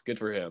badass. Good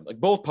for him. Like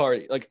both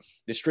parties. Like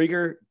the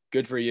streaker,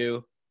 good for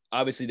you.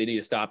 Obviously they need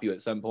to stop you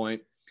at some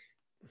point.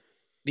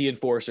 The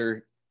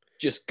enforcer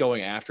just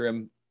going after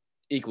him.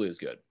 Equally as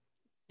good.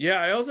 Yeah,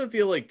 I also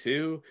feel like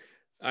too,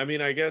 I mean,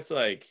 I guess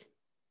like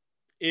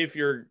if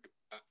you're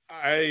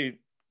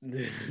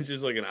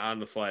just like an on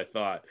the fly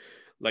thought,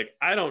 like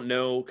I don't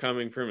know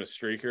coming from a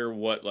streaker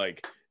what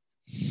like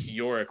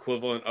your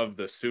equivalent of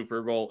the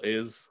Super Bowl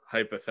is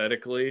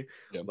hypothetically.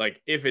 Yep. Like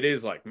if it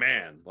is like,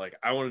 man, like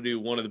I want to do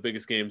one of the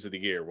biggest games of the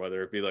year,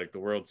 whether it be like the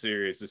World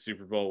Series, the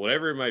Super Bowl,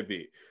 whatever it might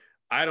be.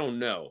 I don't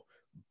know.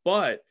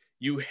 But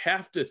you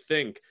have to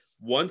think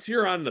once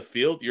you're on the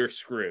field, you're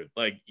screwed.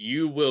 Like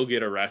you will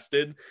get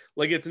arrested.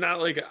 Like it's not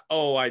like,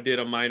 oh, I did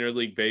a minor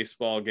league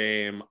baseball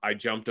game. I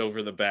jumped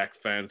over the back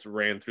fence,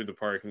 ran through the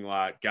parking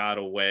lot, got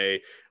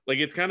away. Like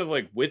it's kind of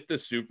like with the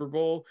Super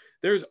Bowl,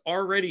 there's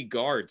already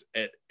guards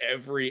at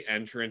every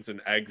entrance and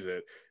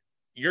exit.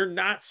 You're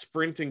not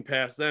sprinting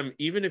past them.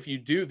 Even if you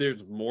do,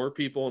 there's more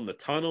people in the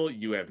tunnel.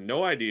 You have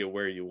no idea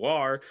where you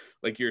are.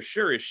 Like you're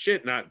sure as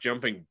shit not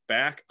jumping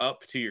back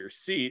up to your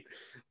seat.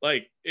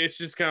 Like it's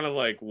just kind of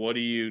like, what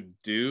do you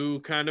do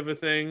kind of a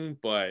thing.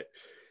 But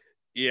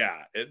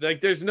yeah,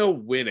 like there's no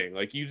winning.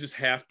 Like you just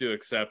have to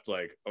accept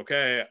like,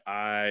 okay,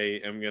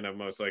 I am going to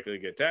most likely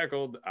get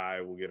tackled.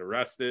 I will get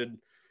arrested.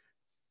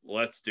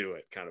 Let's do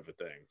it kind of a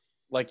thing.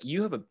 Like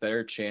you have a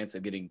better chance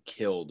of getting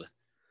killed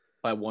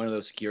by one of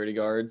those security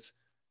guards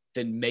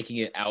than making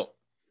it out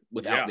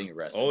without being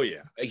arrested. Oh,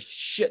 yeah. A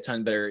shit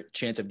ton better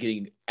chance of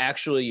getting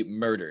actually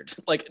murdered.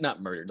 Like, not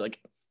murdered,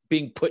 like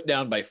being put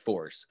down by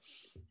force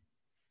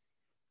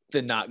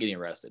than not getting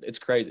arrested. It's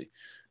crazy.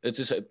 It's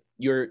just,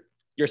 you're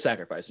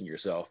sacrificing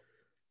yourself.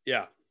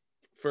 Yeah.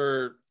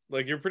 For,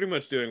 like, you're pretty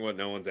much doing what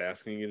no one's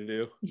asking you to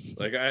do.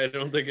 Like, I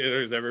don't think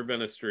there's ever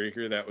been a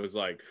streaker that was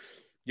like,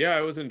 yeah,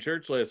 I was in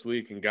church last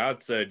week and God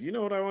said, you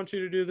know what I want you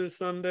to do this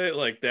Sunday?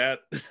 Like that.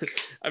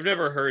 I've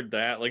never heard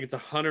that. Like it's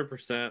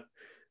 100%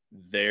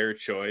 their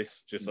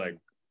choice. Just like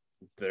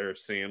they're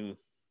seeing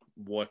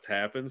what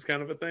happens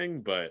kind of a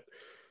thing. But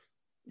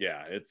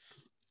yeah,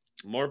 it's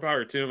more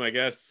power to them, I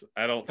guess.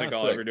 I don't think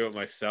I'll ever do it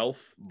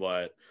myself,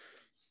 but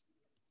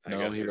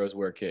no heroes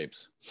wear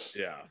capes.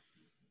 Yeah.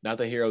 Not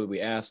the hero that we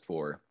asked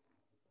for,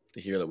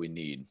 the hero that we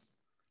need.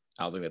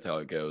 I don't think that's how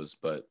it goes,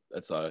 but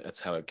that's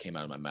how it came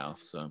out of my mouth.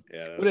 So,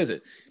 yeah, what is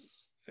it?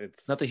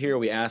 It's not the hero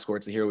we ask for;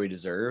 it's the hero we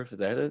deserve. Is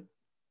that it?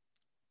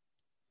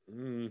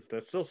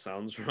 That still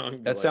sounds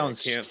wrong. That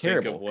sounds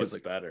terrible. Think of what's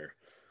better?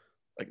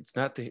 Like it's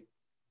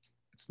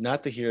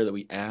not the hero that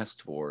we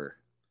asked for.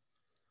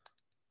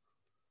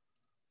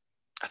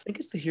 I think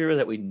it's the hero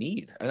that we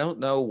need. I don't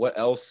know what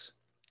else.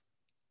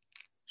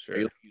 Sure. Are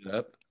you looking it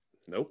up?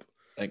 Nope.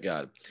 Thank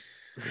God.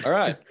 All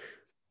right.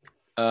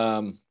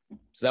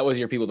 So that was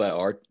your people that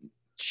are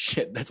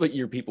shit. That's what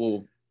your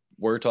people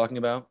were talking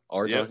about.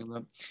 Talking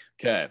about.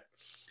 Okay.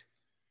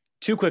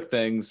 2 quick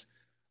things.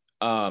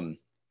 The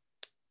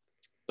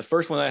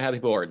first one that I had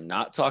people are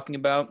not talking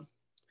about.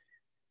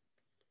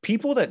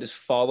 People that just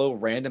follow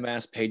random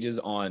ass pages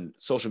on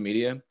social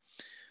media.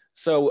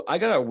 So I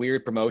got a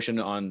weird promotion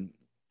on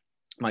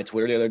my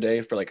Twitter the other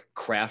day for like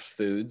craft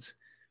foods.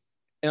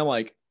 And I'm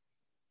like,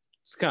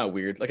 it's kind of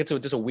weird. Like it's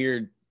just a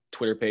weird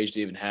Twitter page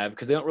to even have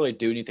because they don't really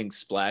do anything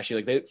splashy.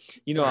 Like they,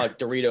 like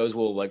Doritos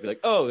will like be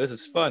like, oh, this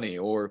is funny,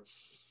 or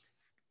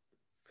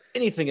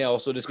anything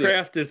else will just be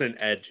Kraft isn't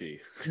edgy.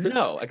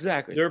 No,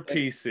 exactly. They're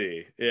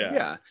PC. Yeah.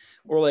 Yeah.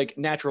 Or like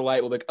Natural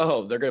Light will be like,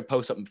 oh, they're gonna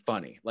post something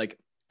funny. Like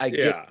I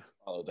get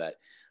all of that.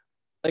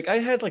 Like I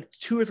had like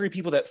 2 or 3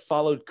 people that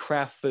followed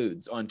Kraft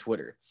Foods on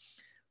Twitter.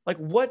 Like,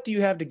 what do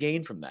you have to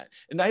gain from that?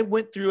 And I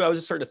went through, I was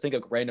just starting to think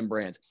of random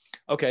brands.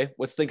 Okay,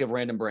 let's think of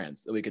random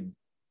brands that we could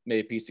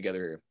maybe piece together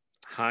here.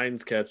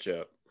 Heinz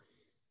ketchup.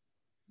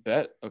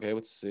 Bet. Okay,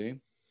 let's see.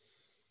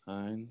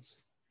 Heinz.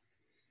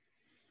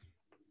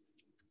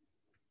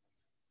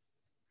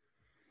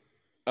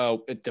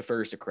 Oh, it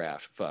defers to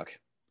Kraft. Fuck.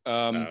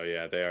 Oh,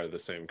 yeah, they are the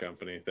same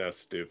company. That's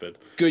stupid.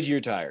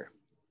 Goodyear Tire.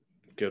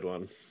 Good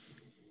one.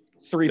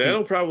 3 That'll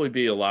people. probably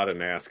be a lot of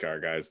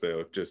NASCAR guys,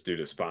 though, just due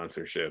to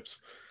sponsorships.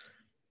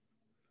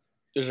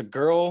 There's a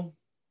girl,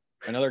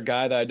 another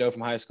guy that I know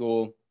from high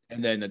school,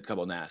 and then a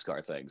couple of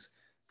NASCAR things.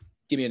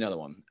 Give me another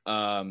one.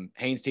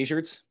 Hanes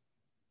t-shirts.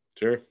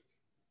 Sure.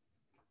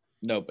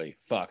 Nobody.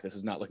 Fuck, this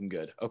is not looking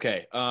good.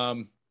 Okay.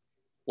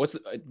 What's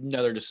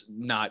another just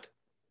not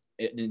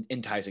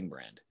enticing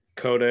brand?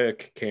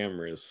 Kodak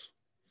cameras.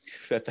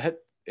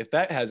 If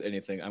that has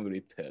anything, I'm gonna be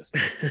pissed.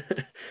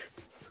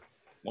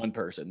 One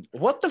person.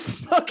 What the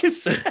fuck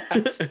is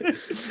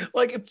that?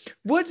 Like,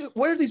 what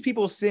are these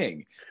people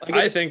seeing? Like,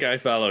 I think I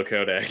follow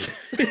Kodak, to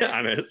be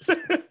honest.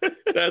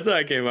 That's how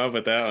I came up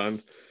with that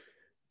one.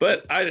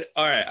 But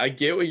all right, I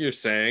get what you're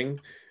saying.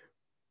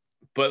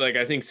 But like,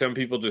 I think some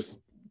people just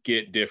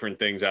get different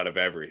things out of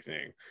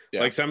everything.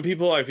 Yeah. Like some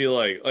people, I feel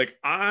like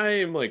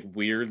I'm like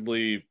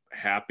weirdly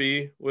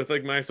happy with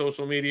like my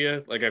social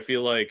media. Like I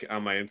feel like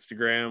on my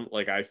Instagram,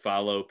 like I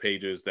follow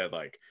pages that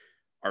like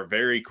are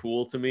very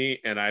cool to me,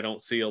 and I don't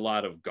see a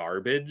lot of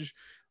garbage.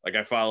 Like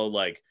I follow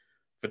like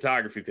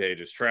photography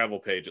pages, travel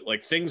pages,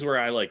 like things where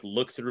I like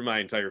look through my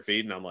entire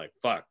feed and I'm like,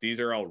 fuck, these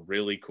are all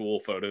really cool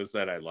photos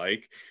that I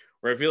like.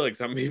 Where I feel like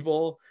some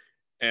people,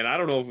 and I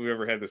don't know if we've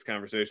ever had this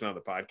conversation on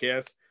the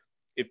podcast,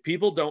 if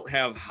people don't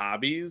have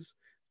hobbies,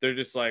 they're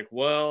just like,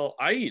 well,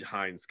 I eat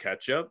Heinz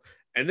ketchup,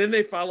 and then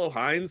they follow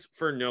Heinz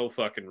for no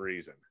fucking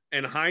reason.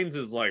 And Heinz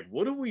is like,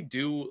 what do we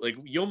do? Like,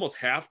 you almost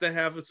have to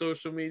have a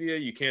social media.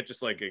 You can't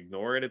just like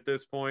ignore it at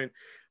this point.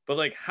 But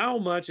like, how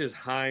much is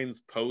Heinz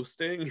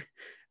posting?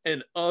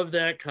 And of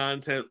that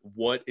content,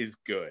 what is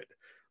good?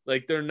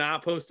 Like, they're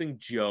not posting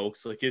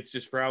jokes. Like, it's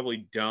just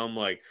probably dumb.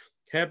 Like,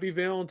 Happy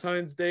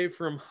Valentine's Day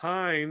from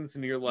Heinz.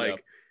 And you're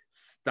like,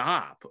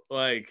 stop.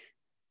 Like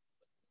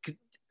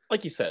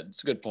you said,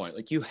 it's a good point.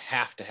 Like, you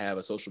have to have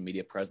a social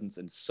media presence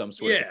in some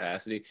sort of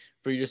capacity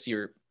for just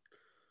your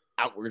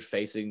outward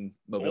facing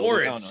mobility.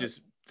 Or it's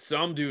just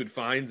some dude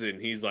finds it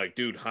and he's like,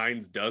 dude,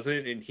 Heinz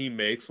doesn't, and he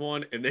makes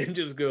one and then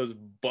just goes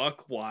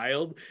buck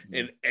wild,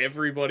 and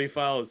everybody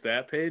follows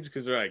that page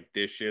because they're like,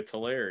 this shit's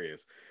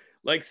hilarious.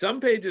 Like some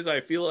pages,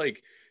 I feel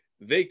like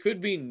they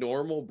could be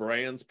normal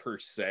brands per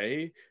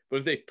se, but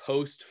if they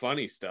post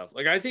funny stuff,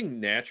 like I think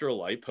Natural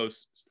Light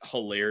posts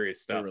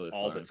hilarious stuff really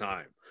all the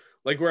time.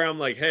 Like where I'm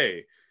like,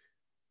 hey,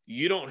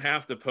 you don't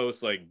have to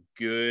post like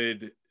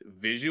good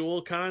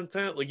visual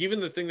content. Like even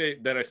the thing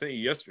that I sent you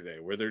yesterday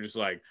where they're just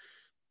like,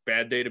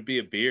 bad day to be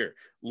a beer,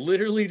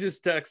 literally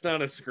just text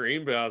on a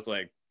screen. But I was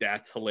like,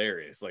 that's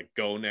hilarious. Like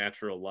go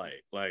Natural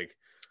Light, like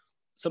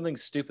something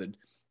stupid.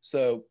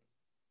 So,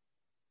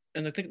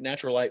 and I think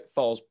Natural Light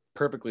falls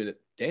perfectly to,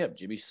 damn,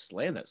 Jimmy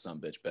slammed that son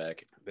bitch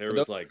back. There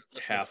was like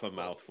half a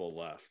mouthful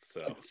left.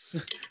 So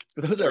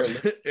for those are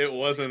it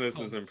wasn't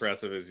as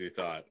impressive as you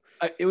thought.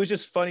 It was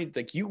just funny.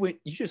 Like you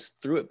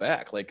just threw it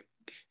back. Like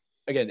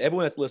again,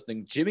 everyone that's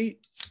listening, Jimmy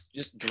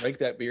just drank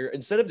that beer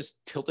instead of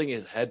just tilting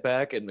his head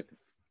back and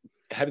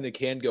having the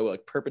can go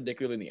like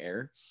perpendicular in the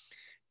air.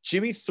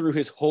 Jimmy threw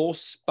his whole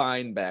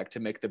spine back to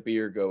make the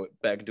beer go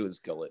back into his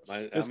gullet.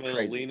 It was crazy.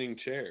 A leaning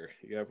chair.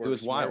 It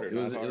was wild. It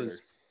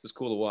was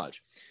cool to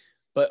watch.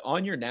 But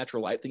on your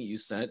Natural Light thing you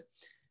sent,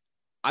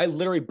 I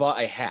literally bought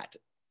a hat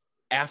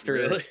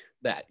after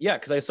that. Yeah,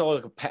 because I saw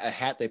like a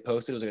hat they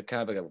posted. It was like a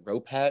kind of like a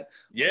rope hat.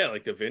 Yeah,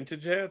 like the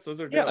vintage hats.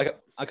 Those are dope. Yeah,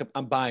 like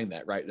I'm buying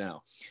that right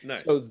now.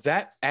 Nice. So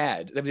that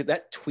ad,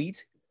 that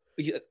tweet,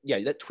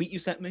 that tweet you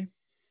sent me,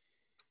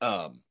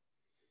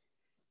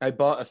 I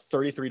bought a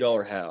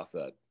 $33 hat off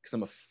that because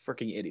I'm a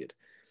freaking idiot.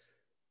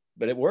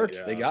 But it worked.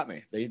 Yeah. They got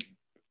me.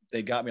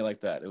 They got me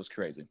like that. It was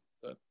crazy.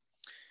 But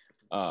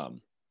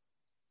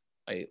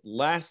a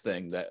last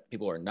thing that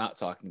people are not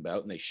talking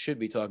about, and they should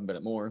be talking about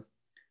it more,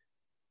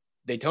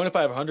 Daytona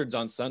 500's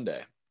on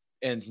Sunday,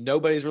 and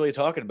nobody's really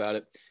talking about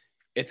it.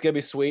 It's going to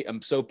be sweet.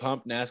 I'm so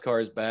pumped.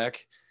 NASCAR is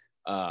back.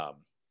 Goddamn.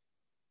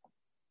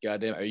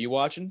 Are you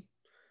watching?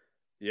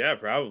 Yeah,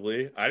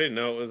 probably. I didn't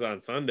know it was on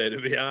Sunday,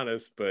 to be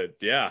honest. But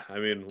yeah, I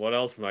mean, what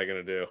else am I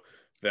going to do?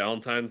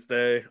 Valentine's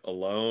Day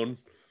alone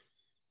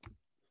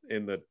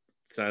in the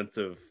sense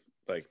of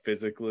like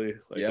physically.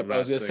 Like, yeah, I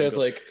was going to say, it's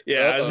like,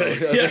 yeah, I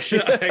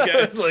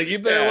was like, you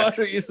better watch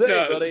what you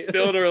say, buddy.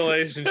 Still in a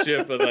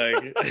relationship, but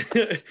like,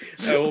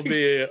 I will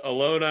be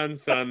alone on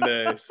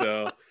Sunday.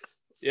 So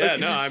Yeah,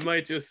 no, I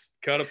might just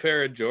cut a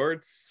pair of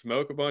jorts,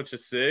 smoke a bunch of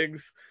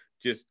cigs,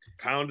 just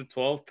pound a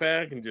 12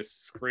 pack, and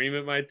just scream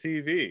at my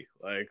TV.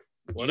 Like,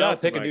 what You gotta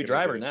else pick am a I new gonna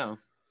driver do? now.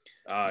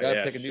 Oh You gotta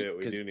yeah, pick a new shit, we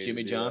because do need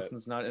Jimmy to do that.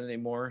 Johnson's not in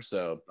anymore.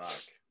 So Fuck.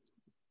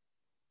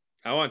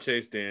 I want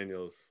Chase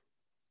Daniels.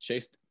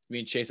 Chase, you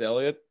mean Chase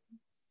Elliott?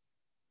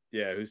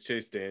 Yeah, who's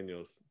Chase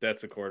Daniels?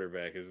 That's a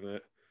quarterback, isn't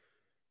it?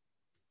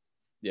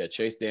 Yeah,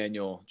 Chase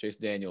Daniel. Chase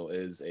Daniel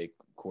is a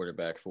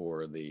quarterback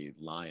for the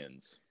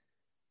Lions.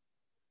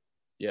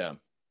 Yeah.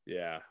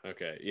 Yeah.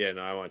 Okay. Yeah.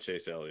 No, I want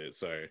Chase Elliott.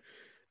 Sorry.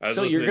 I was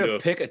So you're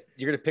listening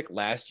gonna pick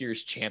last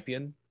year's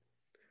champion?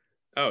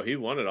 Oh, he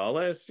won it all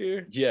last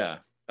year? Yeah.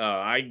 Oh,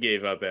 I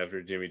gave up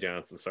after Jimmy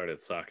Johnson started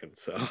sucking.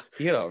 So,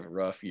 He had a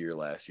rough year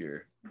last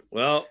year.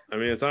 well, I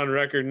mean, it's on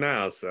record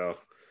now. So,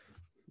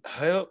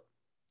 I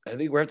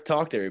think we have to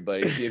talk to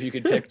everybody, see if you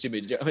can pick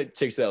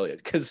Chase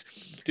Elliott, because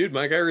dude,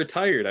 my guy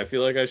retired. I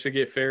feel like I should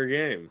get fair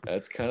game.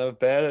 that's kind of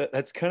bad.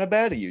 That's kind of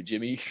bad of you,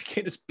 Jimmy. You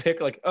can't just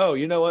pick like, oh,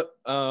 you know what?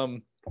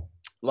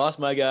 Lost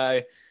my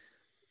guy.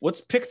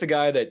 Let's pick the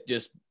guy that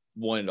just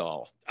won it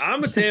all.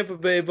 I'm a Tampa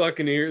Bay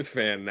Buccaneers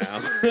fan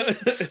now.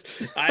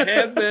 I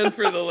have been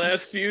for the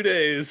last few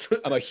days.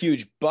 I'm a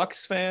huge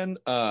Bucks fan,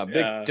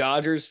 big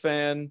Dodgers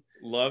fan.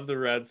 Love the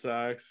Red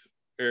Sox.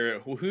 Or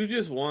who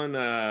just won?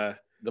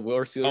 The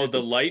World Series. Oh,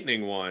 the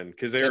Lightning one,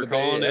 because they were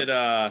calling it.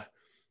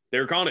 They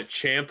were calling it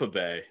Champa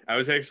Bay. I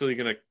was actually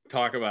gonna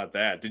talk about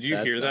that. Did you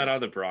hear that on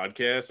the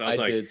broadcast? I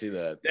did see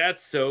that.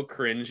 That's so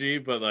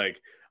cringy, but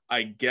like,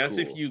 I guess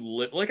if you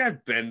live, like,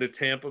 I've been to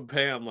Tampa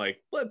Bay, I'm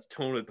like, let's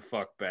tone it the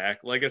fuck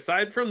back. Like,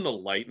 aside from the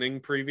Lightning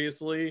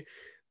previously,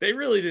 they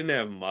really didn't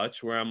have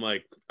much. Where I'm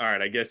like, all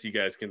right, I guess you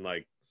guys can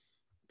like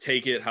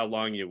take it how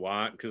long you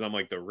want, because I'm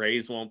like, the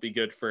Rays won't be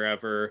good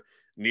forever.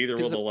 Neither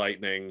will the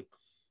Lightning.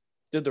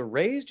 Did the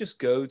Rays just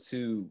go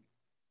to?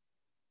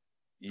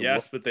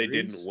 Yes, but they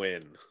didn't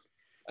win.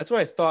 That's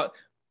what I thought.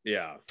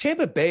 Yeah.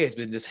 Tampa Bay has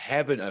been just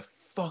having a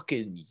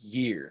fucking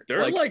year. They're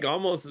like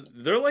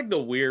they're like the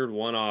weird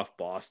one-off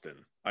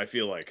Boston, I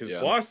feel like. Because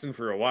Boston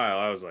for a while,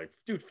 I was like,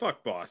 dude,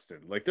 fuck Boston.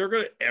 Like, they're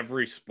good at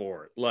every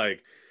sport.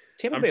 Like,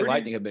 Tampa Bay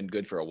Lightning have been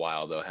good for a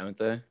while though, haven't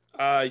they?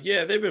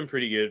 Yeah, they've been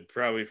pretty good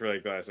probably for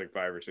like the last like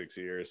 5 or 6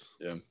 years.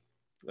 Yeah.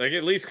 Like,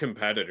 at least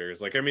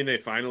competitors. Like, I mean, they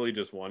finally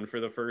just won for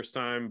the first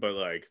time, but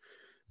like,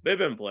 they've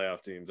been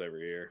playoff teams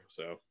every year.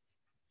 So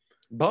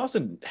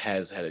Boston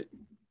has had it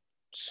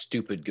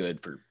stupid good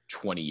for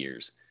 20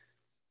 years.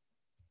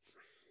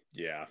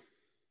 Yeah.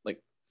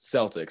 Like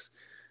Celtics.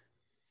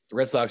 The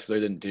Red Sox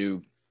really didn't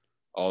do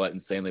all that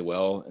insanely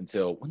well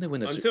until when they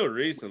win the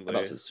recently.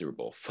 About the Super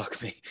Bowl.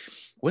 Fuck me.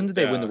 When did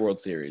they win the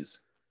World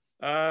Series?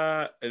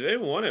 They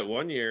won it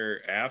 1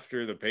 year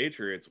after the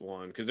Patriots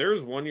won, because there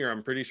was 1 year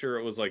I'm pretty sure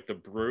it was like the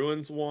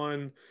Bruins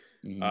won,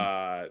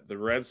 the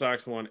Red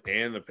Sox won,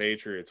 and the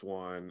Patriots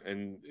won.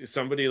 And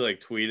somebody like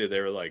tweeted, they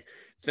were like,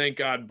 thank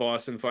God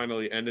Boston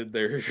finally ended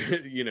their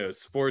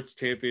sports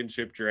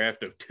championship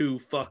draft of 2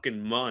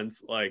 fucking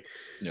months. Like,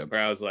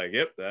 where I was like,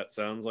 yep, that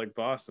sounds like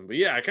Boston. But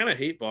yeah, I kind of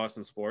hate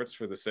Boston sports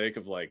for the sake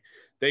of like,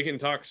 they can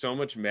talk so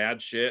much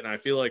mad shit, and I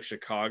feel like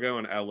Chicago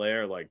and LA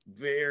are like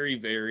very,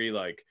 very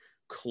like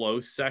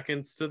close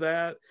seconds to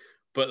that.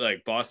 But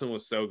like, Boston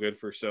was so good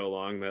for so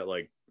long that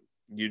like,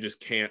 you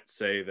just can't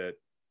say that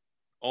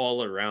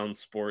all around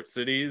sports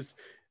cities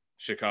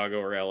Chicago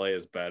or LA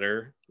is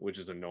better, which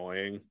is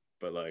annoying.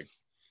 But like,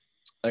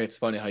 it's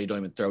funny how you don't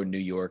even throw New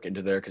York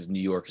into there, because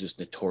New York is just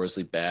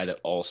notoriously bad at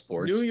all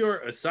sports. New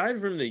York, aside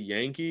from the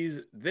Yankees,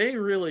 they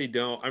really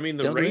don't. I mean,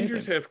 the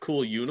Rangers have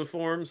cool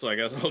uniforms, so I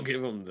guess I'll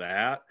give them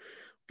that.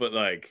 But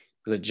like,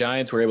 the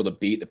Giants were able to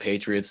beat the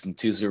Patriots in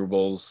 2 Super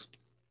Bowls.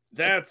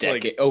 That's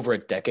like over a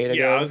decade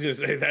ago. Yeah, I was gonna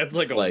say that's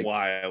like a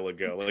while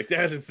ago. Like,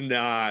 that is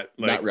not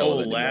like not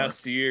relevant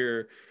last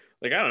year.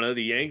 Like, I don't know.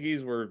 The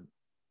Yankees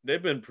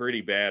they've been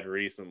pretty bad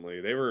recently.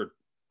 They were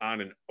on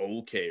an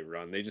okay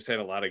run. They just had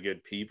a lot of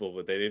good people,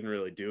 but they didn't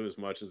really do as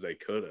much as they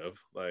could have.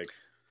 Like,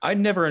 I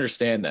never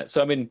understand that.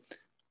 So I mean,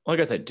 well, I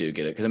guess I do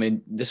get it, because I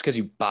mean, just because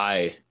you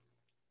buy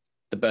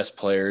the best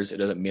players, it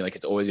doesn't mean like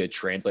it's always going to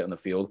translate on the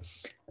field.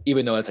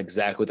 Even though that's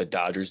exactly what the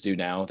Dodgers do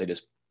now. They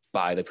just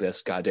buy the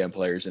best goddamn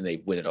players and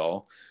they win it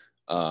all.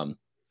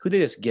 Who they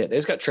just get? They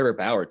just got Trevor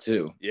Bauer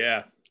too.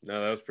 Yeah,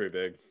 no, that was pretty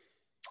big.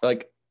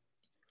 Like,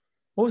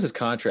 what was his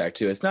contract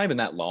too? It's not even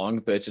that long,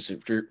 but it's just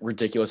a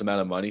ridiculous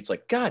amount of money. It's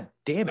like, God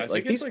damn it!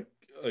 I think it's like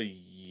a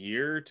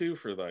year or two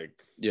for like.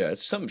 Yeah,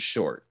 it's something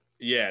short.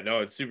 Yeah, no,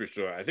 it's super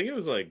short. I think it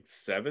was like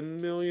 7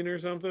 million or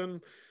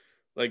something.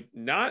 Like,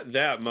 not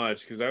that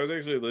much, because I was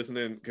actually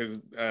listening, because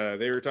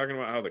they were talking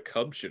about how the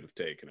Cubs should have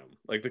taken him.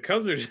 Like, the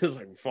Cubs are just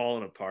like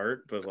falling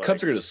apart. But like,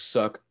 Cubs are gonna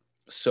suck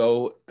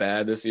so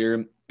bad this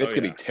year. It's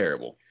gonna be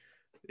terrible.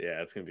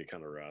 Yeah, it's gonna be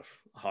kind of rough.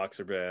 Hawks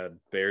are bad.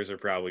 Bears are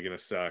probably gonna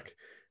suck.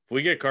 If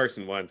we get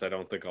Carson Wentz, I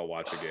don't think I'll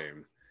watch a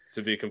game,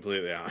 to be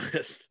completely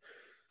honest.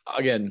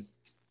 Again,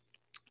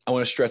 I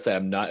want to stress that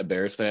I'm not a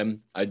Bears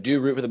fan. I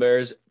do root for the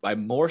Bears. I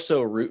more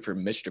so root for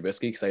Mitch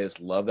Trubisky, because I just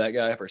love that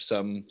guy for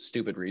some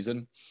stupid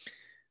reason.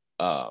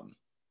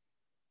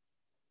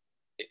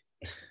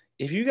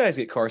 If you guys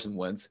get Carson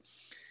Wentz,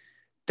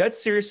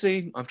 That's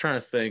seriously, I'm trying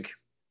to think.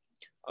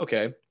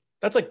 Okay.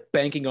 That's like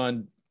banking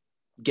on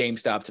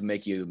GameStop to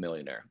make you a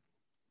millionaire.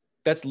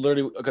 That's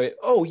literally okay.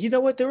 Oh, you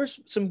know what? There was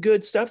some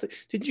good stuff.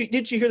 Did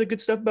you hear the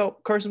good stuff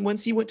about Carson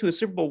Wentz? He went to a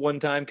Super Bowl one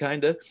time,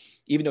 kind of,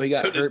 even though he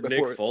got hurt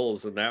before. Nick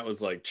Foles, and that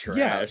was like trash.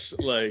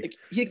 Yeah, like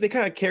they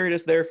kind of carried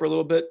us there for a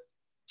little bit.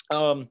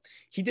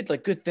 He did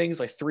like good things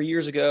like 3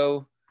 years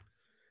ago.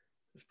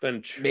 It's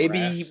been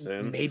maybe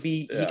since.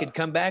 he could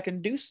come back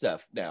and do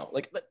stuff now.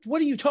 Like, what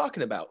are you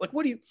talking about? Like,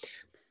 what do you?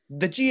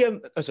 The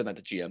GM, oh, sorry, not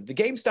the GM. The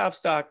GameStop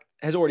stock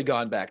has already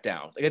gone back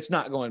down. Like, it's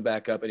not going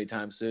back up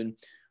anytime soon.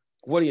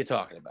 What are you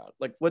talking about?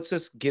 Like, let's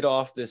just get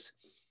off this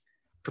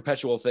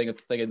perpetual thing of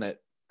thinking that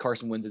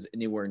Carson Wentz is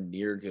anywhere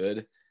near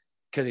good,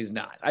 because he's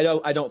not. I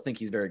don't think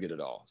he's very good at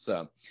all.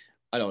 So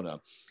I don't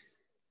know.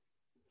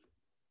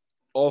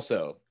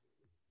 Also,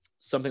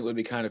 something would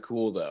be kind of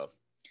cool though.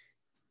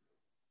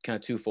 Kind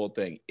of twofold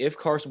thing. If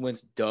Carson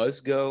Wentz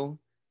does go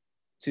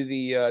to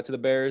the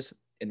Bears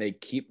and they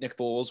keep Nick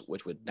Foles,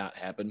 which would not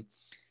happen,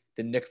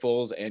 then Nick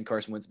Foles and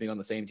Carson Wentz being on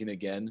the same team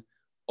again.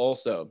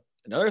 Also,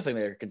 another thing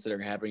they're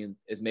considering happening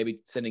is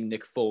maybe sending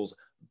Nick Foles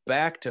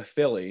back to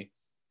Philly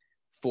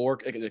for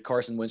the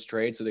Carson Wentz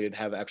trade, so they could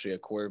have actually a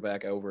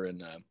quarterback over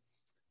in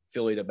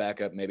Philly to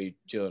back up maybe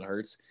Jalen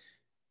Hurts.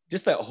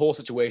 Just that whole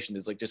situation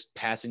is like just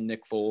passing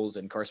Nick Foles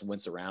and Carson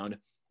Wentz around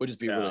would just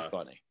be really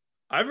funny.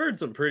 I've heard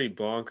some pretty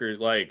bonkers,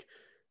 like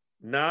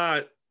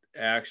not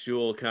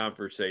actual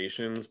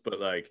conversations, but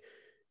like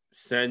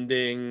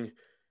sending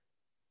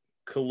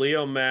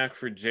Khalil Mack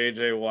for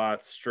JJ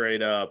Watt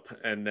straight up,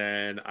 and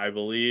then I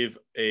believe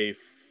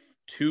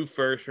 2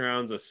 first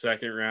rounds, a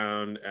second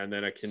round, and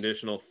then a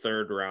conditional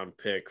 3rd round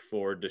pick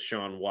for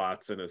Deshaun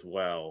Watson as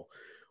well.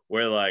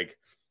 Where like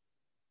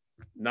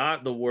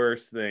not the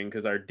worst thing,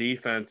 because our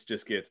defense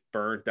just gets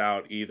burnt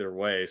out either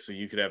way. So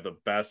you could have the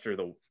best or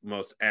the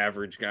most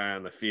average guy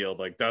on the field.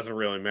 Like, doesn't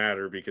really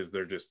matter because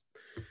they're just,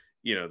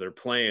 they're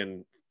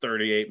playing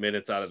 38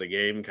 minutes out of the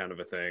game kind of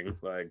a thing.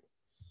 Like,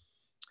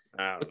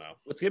 I don't know.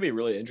 What's going to be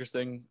really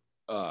interesting.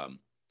 So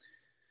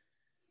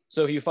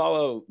if you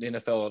follow the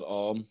NFL at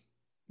all,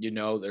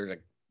 there's a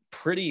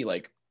pretty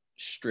like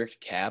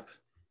strict cap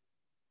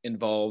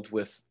involved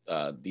with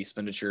the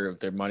expenditure of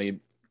their money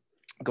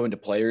going to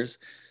players.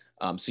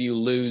 So you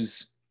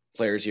lose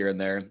players here and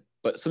there,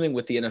 but something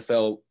with the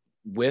NFL,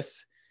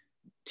 with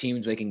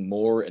teams making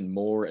more and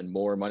more and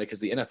more money,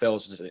 because the NFL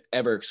is just an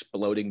ever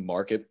exploding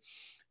market.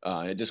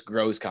 It just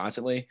grows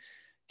constantly.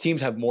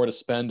 Teams have more to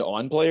spend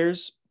on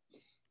players.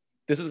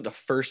 This is the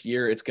first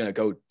year it's going to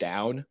go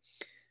down.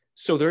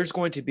 So there's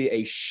going to be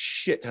a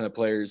shit ton of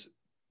players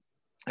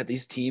that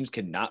these teams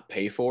cannot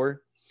pay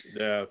for.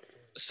 Yeah.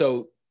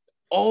 So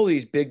all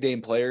these big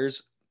name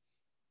players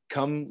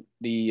come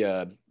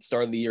the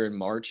start of the year in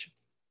March,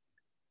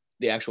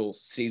 the actual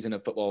season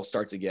of football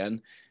starts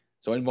again.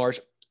 So in March,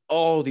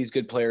 all these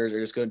good players are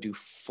just going to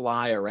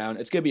fly around.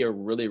 It's going to be a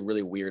really,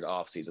 really weird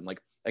offseason.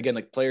 Like, again,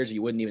 like players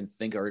you wouldn't even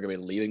think are going to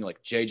be leaving,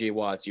 like JJ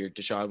Watts, your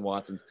Deshaun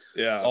Watsons.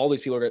 Yeah. All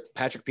these people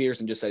Patrick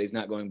Peterson just said he's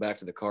not going back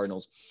to the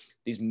Cardinals.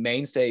 These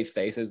mainstay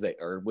faces that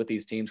are with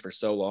these teams for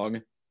so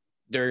long,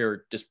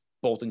 they're just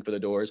bolting for the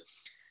doors.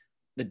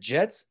 The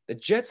Jets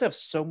have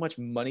so much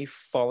money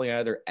falling out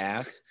of their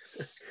ass.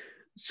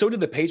 So do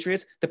the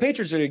Patriots. The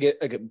Patriots are going to get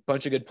a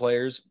bunch of good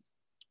players,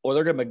 or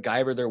they're going to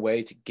MacGyver their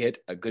way to get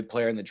a good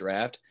player in the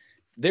draft.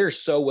 They're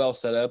so well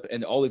set up,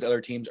 and all these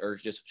other teams are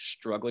just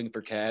struggling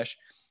for cash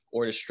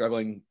or just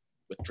struggling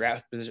with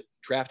draft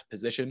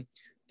position.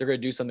 They're going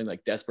to do something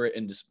like desperate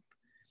and just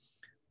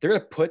they're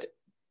going to put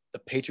the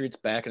Patriots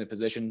back in a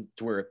position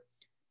to where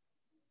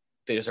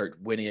they just start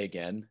winning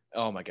again.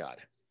 Oh, my God.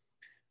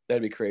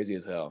 That'd be crazy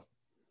as hell.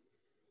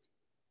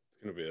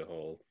 It's going to be a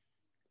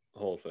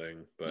whole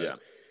thing. But,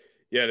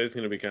 yeah, it is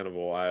going to be kind of a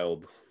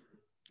wild.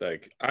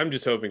 Like, I'm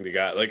just hoping to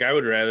God. Like, I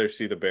would rather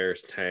see the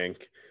Bears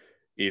tank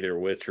either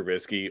with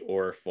Trubisky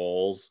or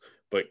Foles,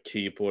 but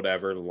keep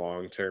whatever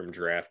long-term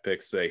draft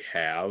picks they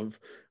have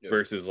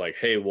versus like,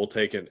 hey, we'll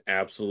take an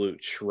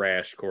absolute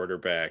trash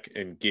quarterback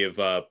and give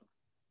up,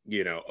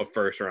 a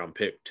first-round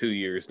pick 2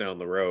 years down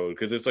the road.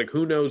 Because it's like,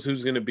 who knows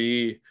who's going to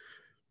be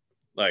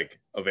like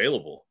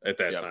available at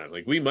that time.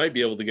 Like, we might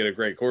be able to get a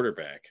great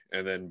quarterback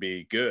and then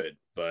be good,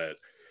 but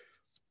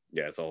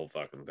yeah, it's a whole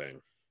fucking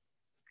thing.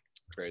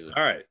 Crazy.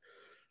 All right.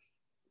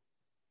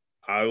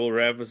 I will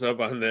wrap us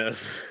up on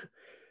this.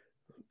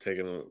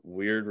 Taking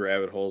weird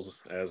rabbit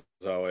holes as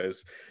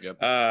always. Yep.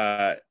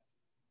 Have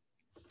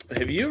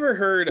you ever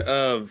heard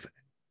of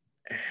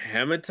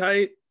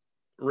hematite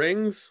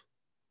rings?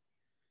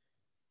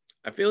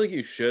 I feel like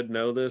you should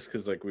know this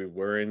because like we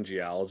were in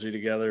geology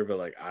together, but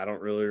like I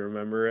don't really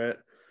remember it.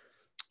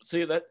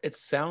 See, that it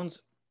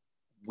sounds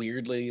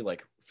weirdly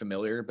like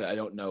familiar, but I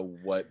don't know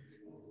what.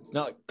 It's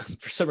not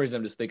for some reason.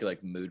 I'm just thinking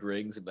like mood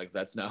rings, and like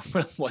that's not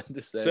what I wanted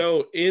to say.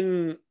 So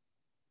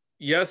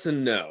yes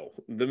and no.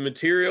 The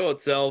material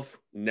itself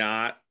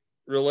not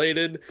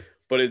related,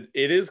 but it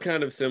is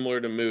kind of similar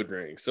to mood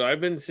rings. So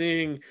I've been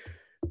seeing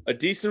a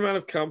decent amount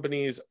of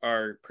companies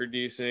are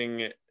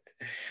producing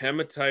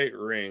hematite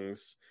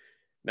rings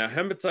Now,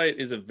 hematite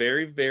is a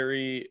very,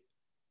 very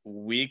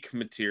weak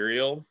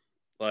material.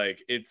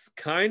 Like it's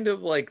kind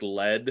of like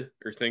lead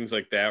or things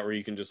like that, where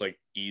you can just like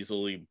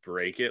easily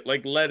break it.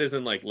 Like lead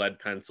isn't like lead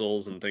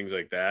pencils and things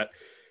like that.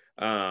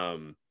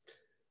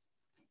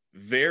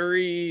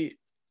 Very,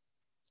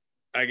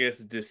 I guess,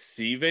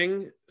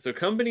 deceiving. So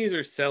companies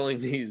are selling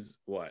these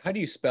what? How do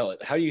you spell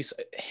it? How do you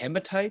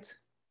hematite?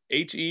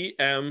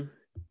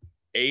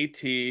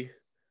 HEMATITE.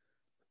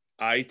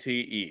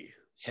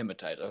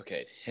 Hematite.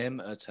 Okay.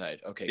 Hematite.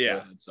 Okay. Yeah. Go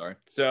ahead. Sorry.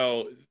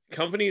 So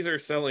companies are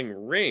selling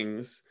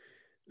rings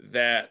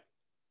that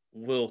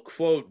will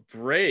quote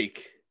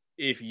break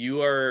if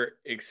you are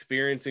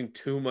experiencing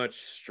too much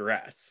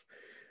stress.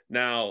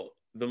 Now,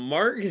 the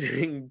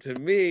marketing to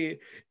me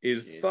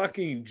is Jesus.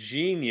 fucking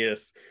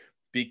genius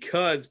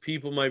because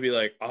people might be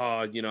like,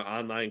 oh, you know,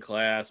 online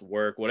class,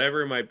 work,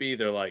 whatever it might be.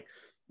 They're like,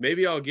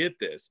 maybe I'll get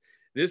this.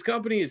 This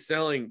company is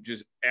selling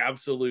just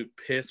absolute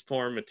piss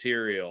poor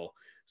material.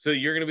 So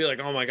you're going to be like,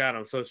 oh my God,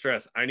 I'm so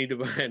stressed. I need to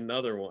buy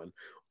another one.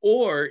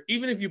 Or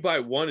even if you buy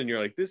one and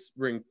you're like, this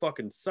ring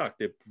fucking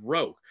sucked, it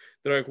broke.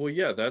 They're like, well,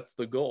 yeah, that's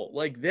the goal.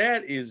 Like,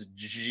 that is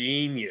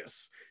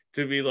genius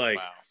to be like,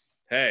 Wow.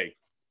 hey,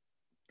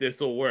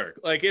 this will work.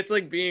 Like, it's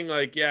like being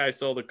like, yeah, I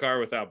sold a car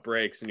without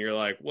brakes. And you're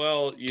like,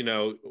 well, you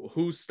know,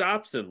 who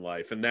stops in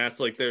life? And that's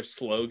like their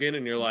slogan.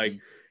 And you're like,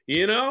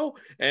 you know,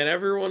 and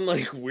everyone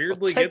like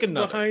weirdly take gets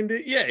another. behind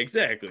it. Yeah,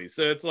 exactly.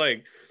 So it's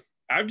like,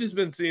 I've just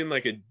been seeing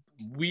like a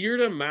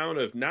weird amount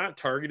of not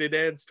targeted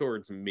ads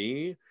towards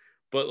me,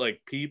 but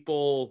like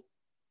people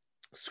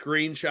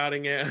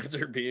screenshotting ads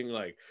or being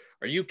like,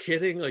 are you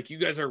kidding? Like, you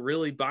guys are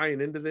really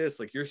buying into this?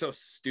 Like, you're so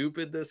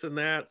stupid, this and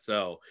that.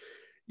 So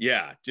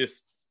yeah,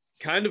 just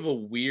kind of a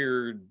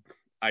weird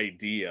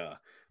idea.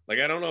 Like,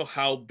 I don't know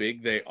how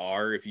big they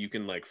are, if you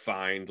can like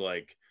find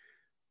like,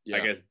 I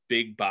guess,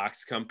 big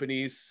box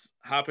companies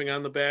hopping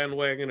on the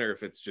bandwagon, or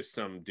if it's just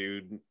some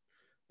dude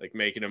like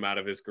making them out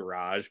of his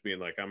garage being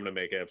like, I'm gonna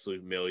make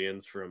absolute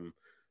millions from,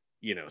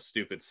 you know,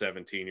 stupid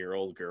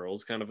 17-year-old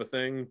girls kind of a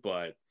thing.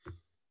 But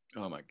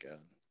oh my God.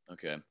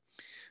 Okay.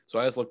 So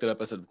I just looked it up.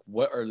 I said,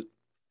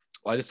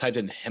 I just typed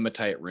in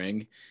hematite ring.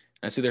 And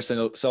I see they're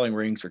selling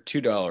rings for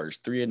 $2,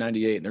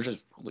 $3.98. And there's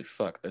just, holy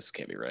fuck, this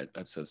can't be right.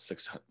 That says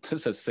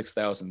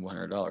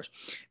 $6,100.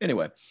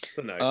 Anyway, it's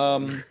a nice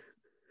one.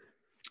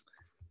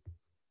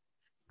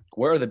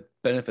 What are the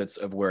benefits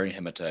of wearing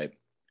hematite?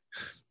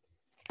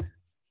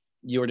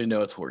 You already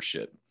know it's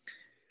horseshit.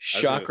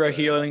 Chakra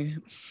healing,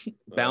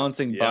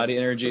 balancing body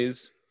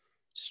energies,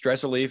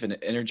 stress relief, and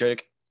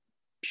energetic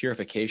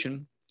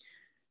purification,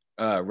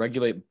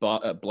 regulate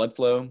blood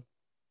flow.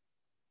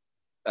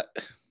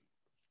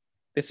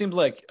 It seems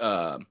like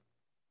what's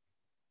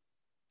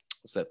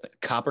that thing?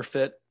 Copper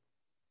fit.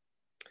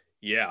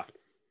 Yeah.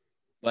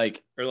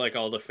 Like, or like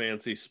all the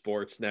fancy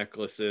sports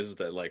necklaces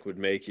that like would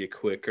make you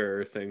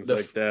quicker, things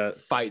like that.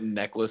 Fighting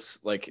necklace.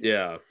 Like,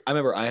 yeah. I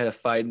remember I had a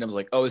fight and I was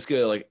like, oh, it's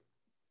gonna like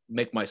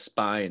make my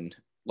spine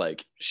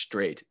like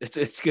straight.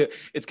 It's good.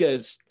 It's gonna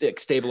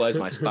stabilize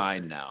my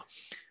spine now.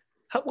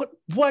 What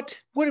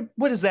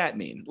does that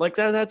mean? Like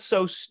that's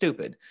so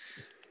stupid.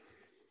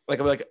 Like,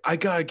 I'm like, I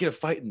gotta get a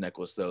fighting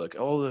necklace though. Like,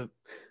 all the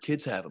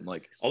kids have them.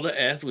 Like, all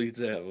the athletes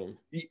have them.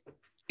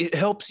 It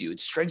helps you. It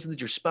strengthens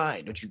your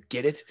spine. Don't you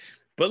get it?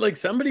 But like,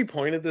 somebody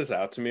pointed this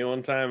out to me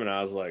one time and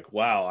I was like,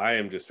 wow, I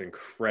am just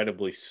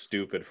incredibly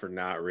stupid for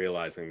not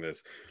realizing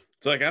this.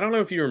 It's like, I don't know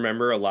if you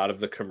remember a lot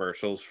of the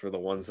commercials for the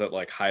ones that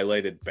like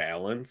highlighted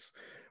balance,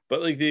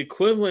 but like the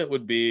equivalent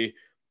would be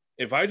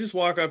if I just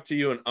walk up to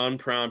you and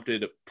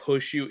unprompted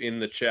push you in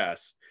the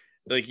chest,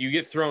 like you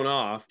get thrown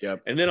off.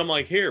 Yep. And then I'm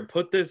like, here,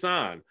 put this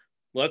on.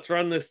 Let's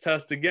run this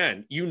test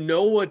again. You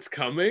know what's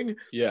coming.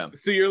 Yeah.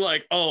 So you're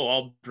like, oh,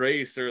 I'll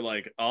brace, or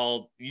like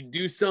you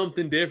do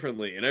something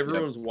differently. And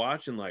everyone's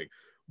watching like,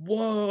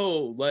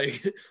 whoa,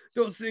 like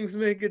those things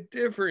make a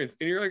difference.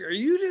 And you're like, are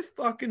you just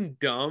fucking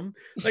dumb?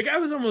 Like, I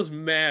was almost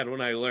mad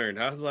when I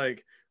learned. I was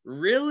like,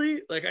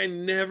 really? Like, I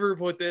never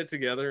put that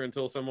together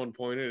until someone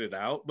pointed it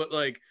out. But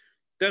like,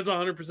 that's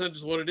 100%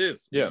 just what it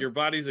is. Yeah. Your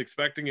body's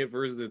expecting it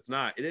versus it's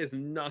not. It has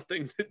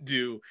nothing to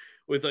do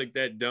with like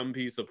that dumb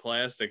piece of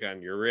plastic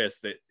on your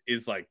wrist that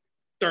is like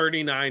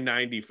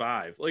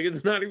 $39.95. Like,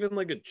 it's not even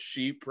like a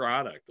cheap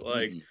product.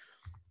 Like,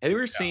 have you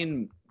ever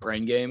seen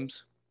Brain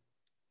Games?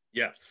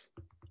 Yes.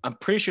 I'm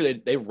pretty sure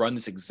they run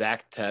this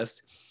exact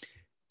test,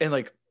 and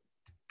like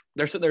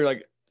they're sitting there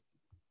like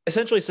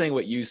essentially saying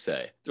what you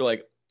say. They're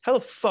like, how the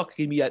fuck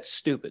can you be that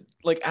stupid?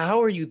 Like,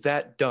 how are you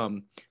that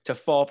dumb to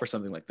fall for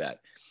something like that?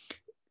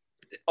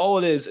 All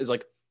it is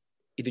like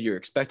either you're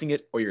expecting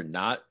it or you're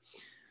not.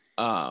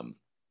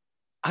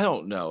 I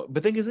don't know.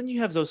 But thing is, then you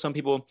have some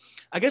people,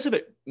 I guess if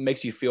it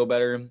makes you feel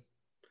better,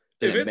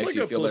 then if it it's makes like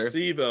you a feel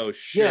placebo, better.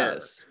 sure.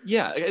 Yes.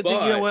 Yeah. I think,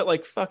 you know what?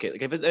 Like, fuck it.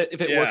 Like,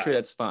 if it works for you,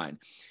 that's fine.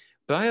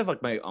 But I have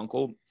like my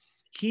uncle,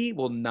 he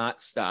will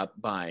not stop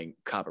buying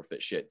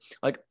Copperfit shit.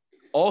 Like,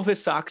 all of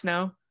his socks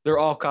now, they're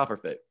all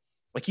Copperfit.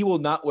 Like, he will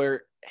not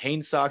wear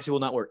Hanes socks. He will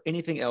not wear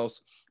anything else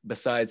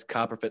besides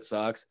Copperfit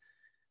socks.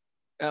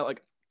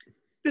 Like,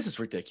 this is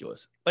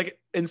ridiculous. Like,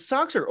 and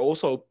socks are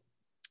also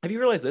Have you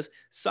realized this?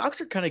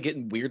 Socks are kind of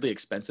getting weirdly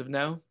expensive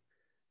now.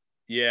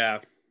 Yeah.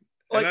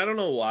 Like, And I don't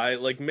know why.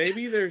 Like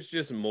maybe there's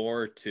just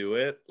more to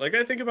it. Like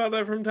I think about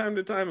that from time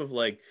to time of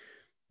like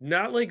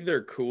not like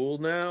they're cool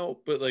now,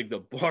 but like the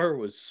bar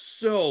was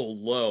so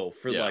low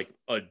for yeah, like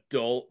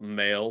adult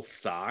male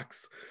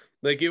socks.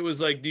 Like it was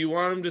like, do you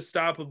want them to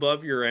stop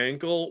above your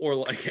ankle or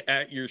like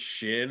at your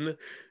shin?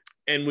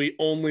 And we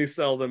only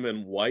sell them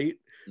in white.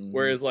 mhm.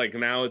 Whereas like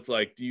now it's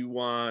like, do you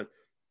want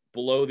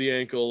below the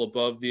ankle,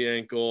 above the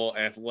ankle,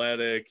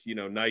 athletic,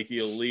 Nike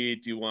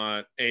Elite? Do you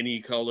want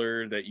any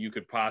color that you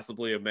could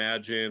possibly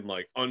imagine,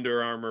 like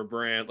Under Armour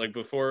brand? Like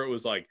before it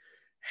was like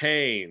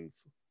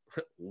Hanes,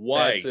 That's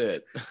white.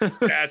 it.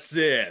 That's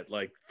it.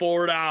 Like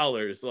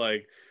 $4.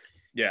 Like,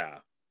 yeah.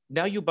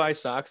 Now you buy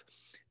socks,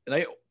 and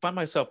I find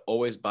myself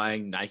always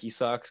buying Nike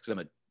socks because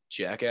I'm a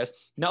jackass.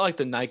 Not like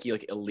the Nike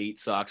like elite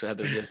socks that have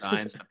their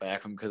designs in the back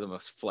of them because I'm a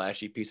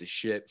flashy piece of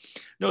shit.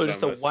 No,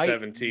 just I'm a a white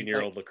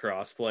 17-year-old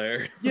lacrosse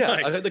player. Yeah,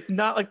 Like, like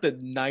not like the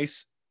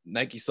nice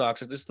Nike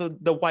socks, just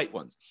the white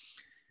ones.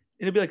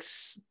 And it'd be like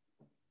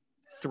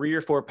 3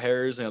 or 4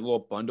 pairs in a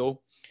little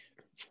bundle,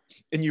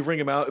 and you ring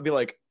them out. It'd be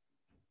like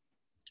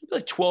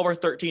 $12 or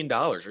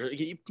 $13, or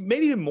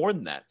maybe even more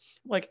than that.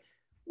 I'm like,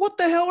 what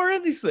the hell are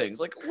in these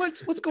things? Like,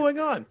 what's going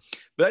on?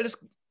 But that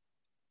just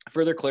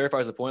further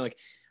clarifies the point. Like,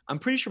 I'm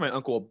pretty sure my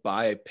uncle will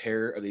buy a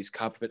pair of these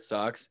Copperfit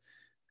socks,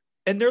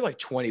 and they're like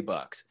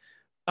 $20.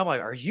 I'm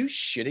like, are you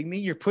shitting me?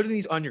 You're putting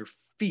these on your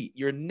feet,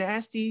 your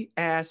nasty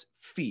ass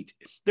feet.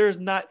 There's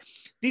not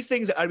these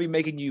things that I'd be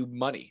making you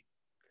money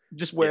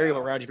just wearing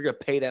them around if you're gonna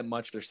pay that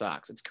much for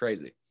socks. It's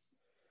crazy.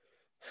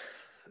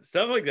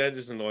 stuff like that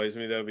just annoys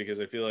me though, because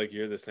I feel like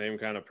you're the same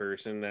kind of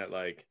person that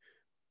like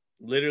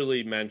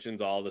literally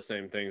mentions all the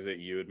same things that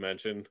you had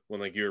mentioned when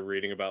like you were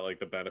reading about like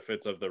the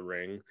benefits of the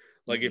ring.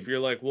 Like if you're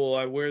like, well,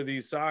 I wear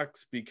these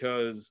socks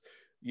because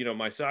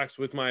my socks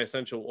with my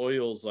essential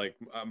oils, like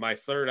my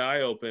third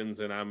eye opens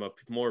and I'm a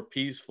more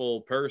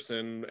peaceful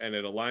person and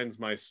it aligns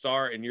my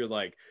star. And you're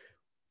like,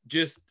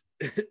 just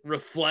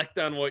reflect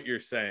on what you're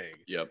saying.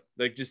 Yep.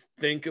 Like, just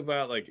think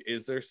about like,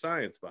 is there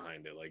science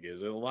behind it? Like,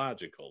 is it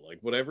logical? Like,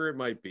 whatever it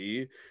might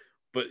be.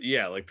 But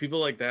yeah, like people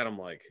like that, I'm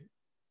like,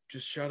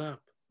 just shut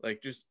up.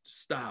 Like, just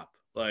stop.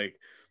 Like,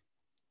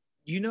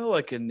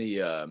 Like in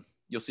the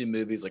you'll see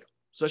movies like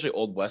especially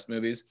old West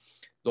movies,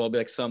 there'll be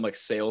like some like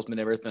salesman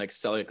and everything like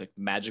selling like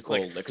magical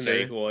like elixir.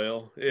 snake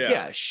oil. Yeah.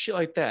 Yeah, shit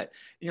like that.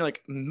 And you're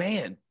like,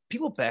 man,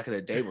 people back in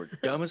the day were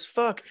dumb as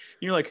fuck. And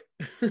you're like,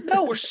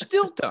 no, we're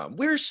still dumb.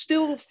 We're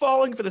still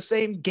falling for the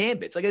same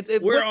gambits. Like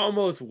we're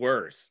almost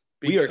worse.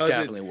 We are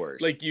definitely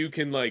worse. Like you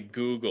can like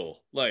Google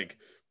like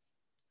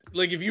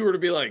if you were to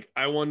be like,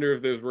 I wonder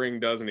if this ring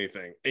does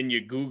anything, and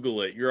you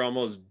Google it, you're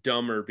almost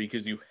dumber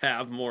because you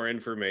have more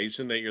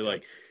information that you're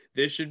like,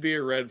 this should be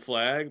a red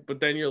flag.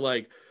 But then you're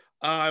like,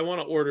 I want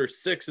to order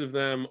 6 of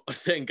them.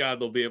 Thank God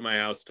they'll be at my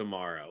house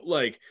tomorrow.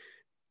 Like,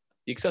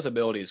 the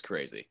accessibility is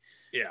crazy.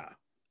 Yeah.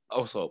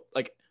 Also,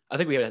 like, I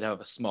think we have to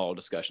have a small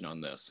discussion on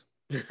this.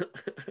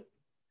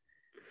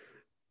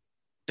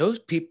 Those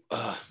people,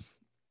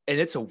 and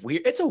it's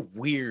a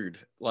weird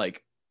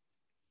like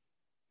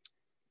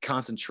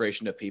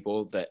concentration of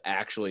people that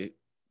actually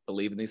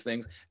believe in these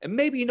things. And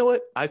maybe, you know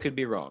what? I could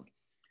be wrong.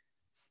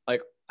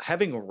 Like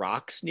having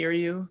rocks near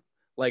you,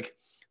 like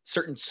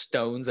certain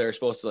stones that are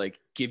supposed to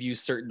like give you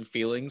certain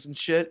feelings and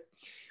shit.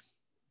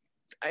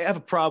 I have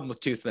a problem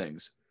with 2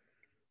 things.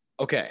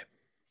 Okay.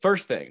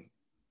 First thing,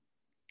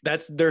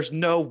 there's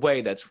no way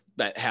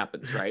that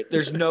happens, right?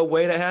 There's no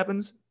way that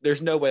happens.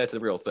 There's no way that's a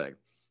real thing.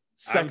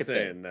 Second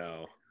thing,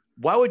 no.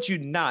 Why would you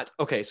not?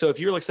 Okay, so if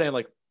you're like saying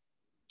like,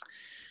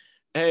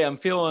 hey, I'm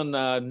feeling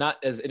not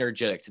as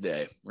energetic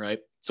today, right?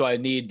 So I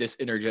need this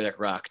energetic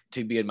rock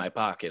to be in my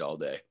pocket all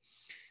day.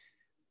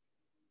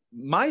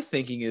 My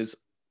thinking is,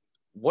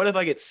 what if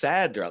I get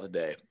sad throughout the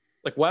day?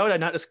 Like, why would I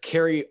not just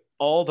carry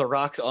all the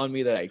rocks on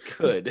me that I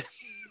could?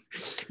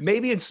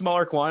 Maybe in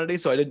smaller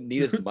quantities, so I didn't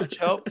need as much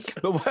help.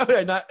 But why would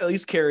I not at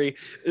least carry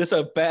just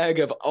a bag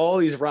of all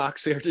these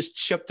rocks that are just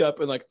chipped up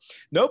and like,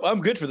 nope,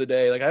 I'm good for the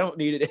day. Like I don't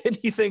need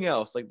anything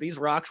else. Like these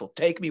rocks will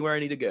take me where I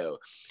need to go.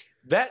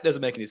 That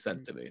doesn't make any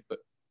sense to me. But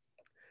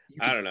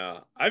I don't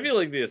know. I feel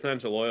like the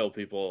essential oil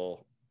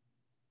people,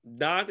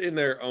 not in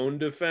their own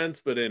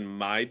defense, but in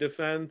my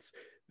defense,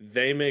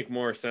 they make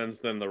more sense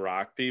than the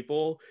rock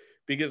people,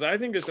 because I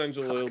think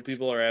essential oil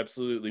people are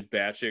absolutely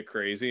batshit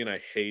crazy, and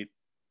I hate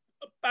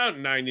about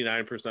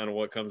 99% of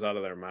what comes out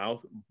of their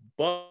mouth.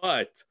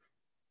 But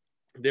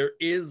there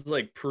is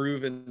like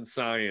proven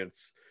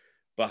science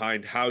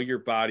behind how your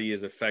body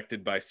is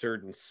affected by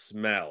certain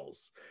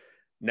smells.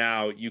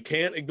 Now, you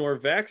can't ignore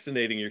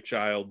vaccinating your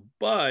child,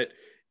 but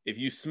if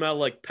you smell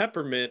like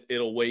peppermint,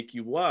 it'll wake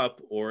you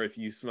up. Or if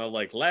you smell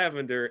like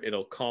lavender,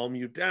 it'll calm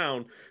you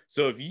down.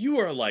 So if you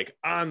are like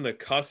on the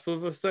cusp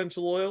of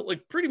essential oil,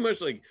 like pretty much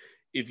like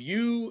if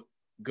you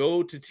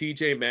go to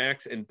TJ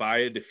Maxx and buy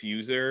a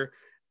diffuser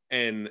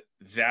and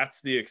that's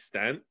the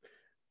extent,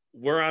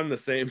 we're on the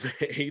same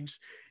page.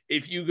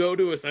 If you go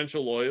to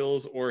essential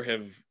oils or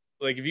have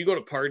like if you go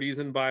to parties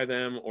and buy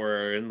them, or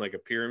are in like a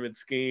pyramid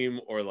scheme,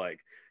 or like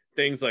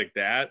things like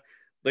that,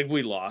 like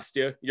we lost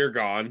you. You're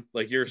gone.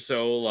 Like you're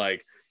so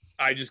like,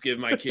 I just give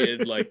my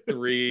kid like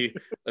 3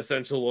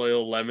 essential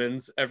oil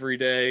lemons every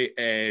day,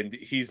 and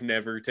he's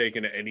never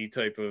taken any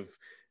type of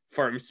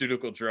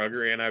pharmaceutical drug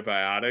or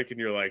antibiotic, and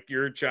you're like,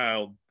 your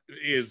child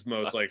is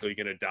most likely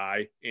going to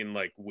die in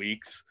like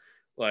weeks.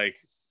 Like,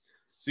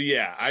 so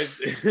yeah,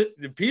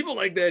 people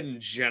like that in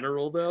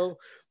general though,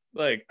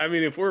 like, I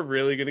mean, if we're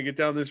really going to get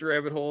down this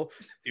rabbit hole,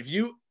 if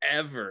you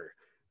ever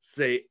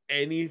say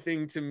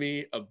anything to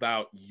me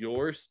about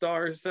your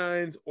star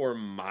signs or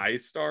my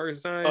star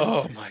signs,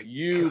 Oh my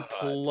you God.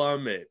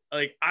 plummet.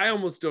 Like, I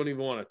almost don't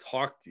even want to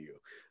talk to you.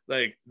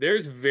 Like,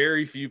 there's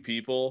very few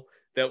people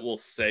that will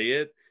say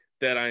it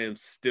that I am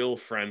still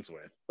friends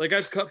with. Like,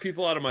 I've cut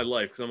people out of my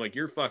life because I'm like,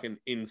 you're fucking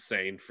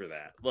insane for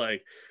that.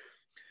 Like,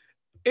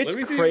 it's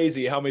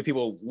crazy how many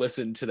people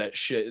listen to that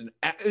shit and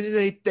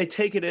they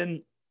take it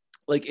in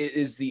like it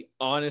is the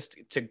honest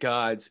to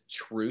God's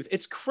truth.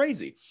 It's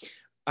crazy.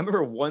 I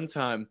remember one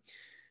time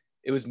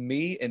it was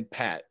me and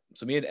Pat.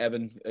 So me and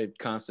Evan, a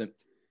constant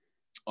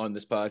on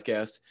this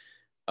podcast.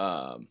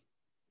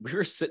 We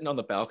were sitting on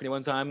the balcony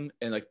one time,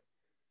 and like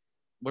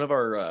one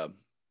of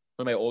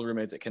my old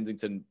roommates at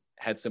Kensington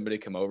had somebody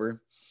come over,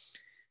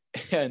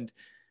 and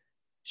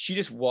she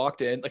just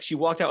walked in. Like she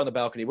walked out on the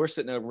balcony. We're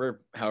sitting there, we're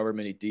however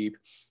many deep,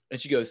 and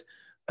she goes,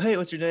 "Hey,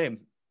 what's your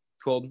name?"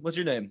 Cold. "What's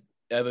your name?"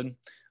 "Evan."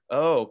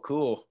 "Oh,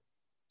 cool.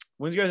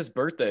 When's your guys'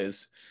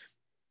 birthdays?"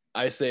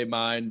 I say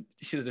mine.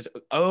 She says,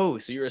 "Oh,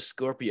 so you're a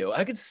Scorpio.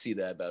 I can see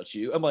that about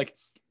you." I'm like,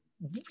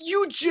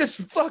 you just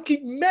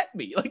fucking met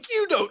me. Like,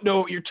 you don't know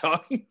what you're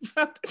talking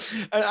about.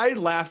 And I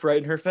laughed right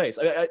in her face.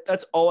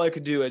 That's all I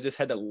could do. I just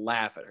had to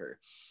laugh at her.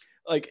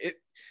 Like,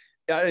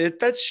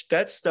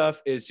 that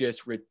stuff is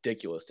just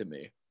ridiculous to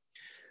me.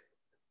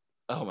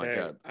 Oh my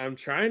God. I'm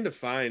trying to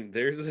find,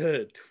 there's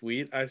a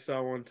tweet I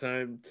saw one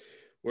time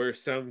where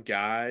some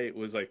guy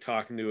was like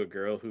talking to a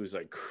girl who was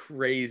like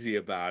crazy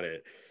about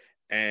it.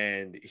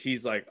 And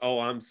he's like, "Oh,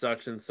 I'm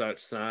such and such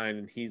sign."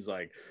 And he's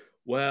like,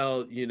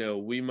 "Well, you know,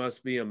 we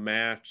must be a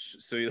match."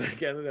 So he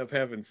like ended up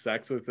having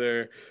sex with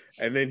her.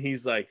 And then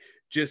he's like,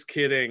 "Just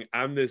kidding.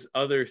 I'm this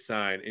other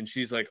sign." And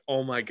she's like,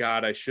 "Oh my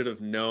God, I should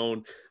have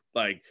known.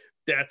 Like,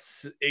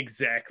 that's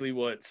exactly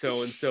what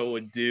so-and-so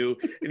would do."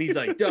 And he's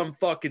like, "Dumb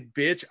fucking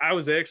bitch. I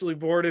was actually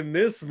born in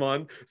this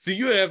month. So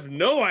you have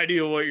no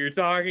idea what you're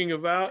talking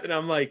about." And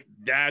I'm like,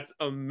 that's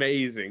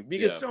amazing.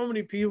 Because so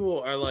many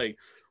people are like,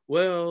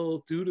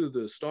 "Well, due to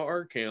the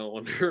star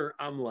calendar,"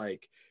 I'm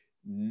like,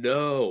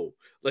 no.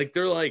 Like,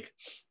 they're like,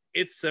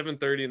 it's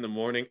 7:30 in the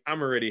morning.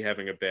 I'm already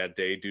having a bad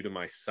day due to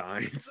my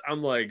signs.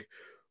 I'm like,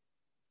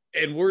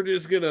 and we're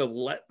just gonna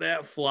let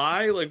that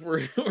fly? Like,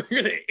 we're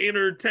gonna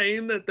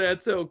entertain that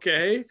that's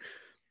okay?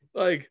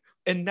 Like,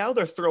 and now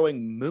they're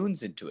throwing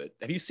moons into it.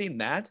 Have you seen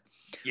that?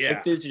 Yeah.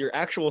 Like, there's your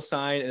actual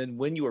sign, and then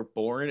when you were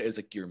born is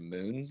like your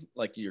moon.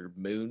 Like your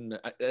moon.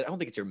 I don't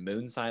think it's your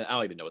moon sign. I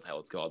don't even know what the hell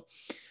it's called.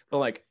 But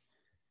like,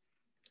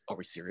 are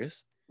we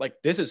serious?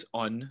 Like, this is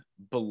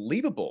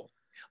unbelievable.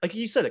 Like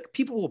you said, like,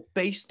 people will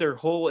base their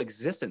whole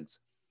existence,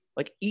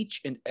 like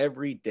each and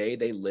every day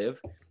they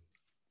live,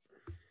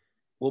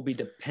 will be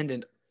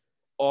dependent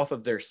off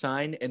of their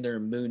sign and their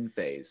moon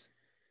phase.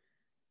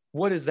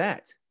 What is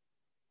that?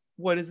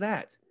 What is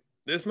that?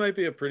 This might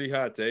be a pretty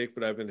hot take,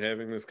 but I've been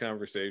having this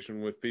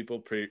conversation with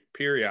people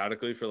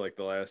periodically for like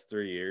the last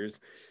 3 years.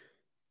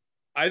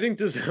 I think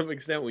to some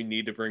extent we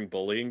need to bring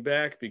bullying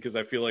back, because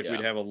I feel like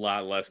we'd have a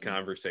lot less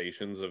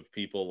conversations of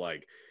people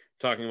like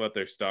talking about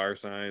their star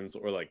signs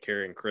or like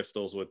carrying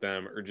crystals with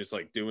them or just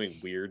like doing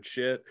weird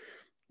shit.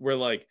 Where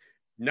like,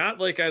 not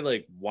like I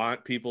like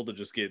want people to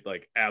just get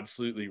like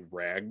absolutely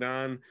ragged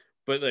on,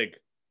 but like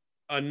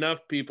enough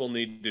people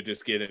need to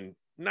just get in,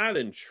 not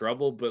in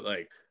trouble, but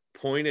like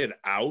pointed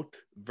out,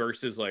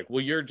 versus like,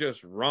 well, you're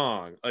just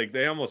wrong. Like,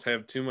 they almost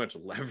have too much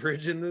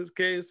leverage in this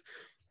case,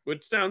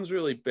 which sounds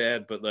really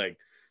bad, but like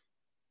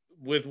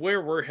with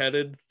where we're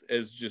headed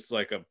as just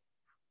like a,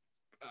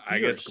 I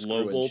guess,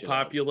 global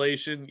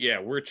population,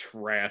 we're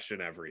trashing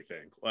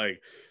everything.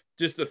 Like,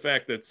 just the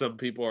fact that some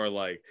people are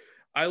like,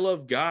 I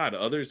love God.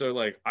 Others are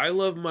like, I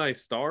love my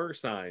star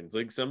signs.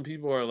 Like, some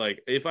people are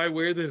like, if I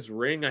wear this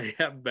ring, I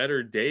have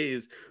better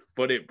days,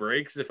 but it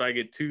breaks if I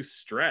get too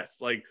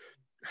stressed. Like,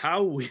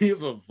 how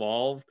we've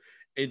evolved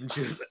and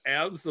just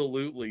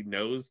absolutely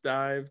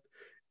nosedived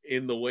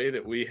in the way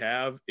that we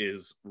have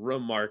is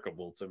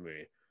remarkable to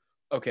me.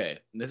 Okay,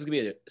 this is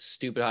gonna be a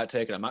stupid hot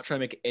take, and I'm not trying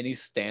to make any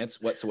stance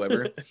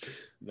whatsoever.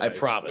 Nice. I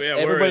promise.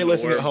 Everybody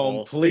listening at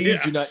home,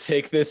 please do not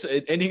take this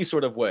in any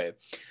sort of way.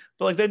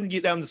 But like, then you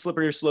get down the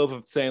slippery slope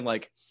of saying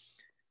like,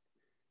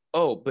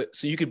 oh, but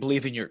so you could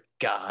believe in your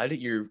God,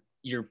 your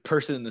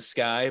person in the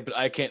sky, but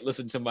I can't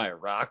listen to my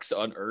rocks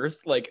on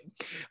Earth. Like,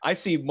 I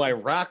see my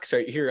rocks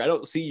right here. I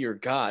don't see your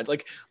God.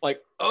 Like,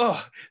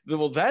 oh,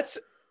 well, that's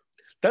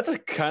a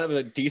kind of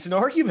a decent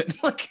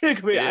argument. Like, I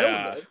don't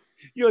know.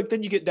 You're like,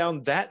 then you get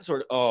down that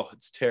sort of, oh,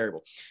 it's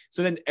terrible.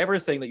 So then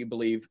everything that you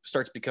believe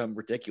starts to become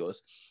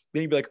ridiculous.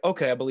 Then you'd be like,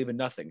 okay, I believe in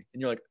nothing.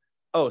 And you're like,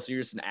 oh, so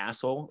you're just an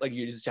asshole? Like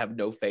you just have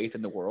no faith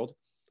in the world?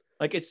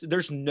 Like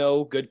there's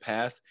no good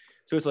path.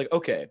 So it's like,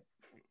 okay,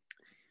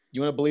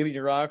 you want to believe in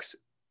your rocks?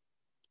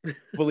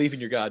 Believe in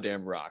your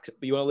goddamn rocks.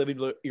 But you want to live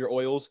in your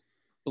oils?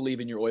 Believe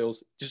in your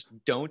oils. Just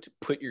don't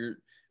put your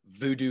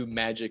voodoo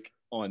magic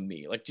on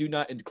me. Like, do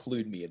not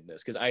include me in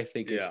this because I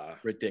think it's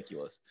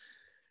ridiculous.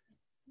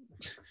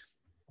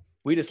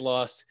 We just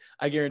lost.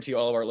 I guarantee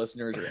all of our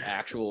listeners are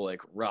actual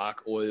like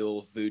rock,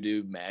 oil,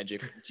 voodoo,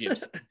 magic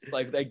gypsies.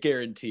 Like I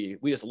guarantee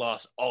we just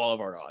lost all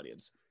of our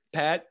audience.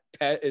 Pat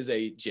is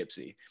a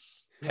gypsy.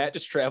 Pat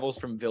just travels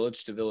from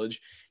village to village,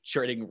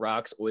 trading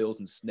rocks, oils,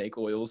 and snake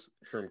oils.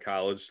 From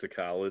college to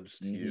college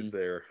to use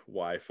their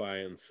Wi-Fi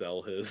and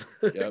sell his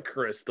Yep.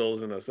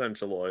 crystals and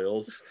essential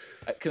oils.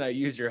 Can I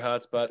use your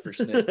hotspot for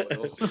snake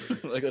oil?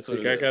 Like that's what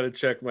Like, it I is. gotta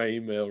check my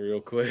email real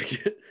quick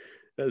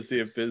to see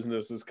if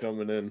business is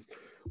coming in.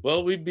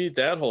 Well, we beat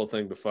that whole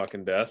thing to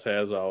fucking death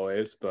as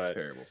always, but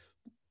Terrible.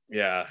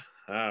 yeah,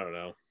 I don't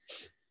know.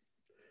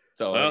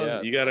 That's all Well, I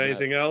got. you got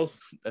anything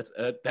else? That's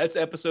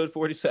episode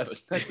 47.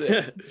 That's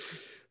it.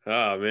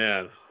 Oh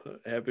man,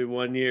 happy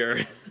 1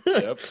 year.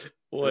 Yep.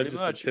 What pretty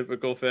just much. a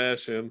typical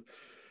fashion.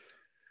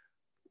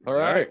 All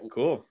right.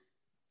 Cool.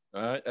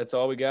 All right, that's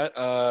all we got.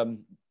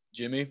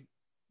 Jimmy,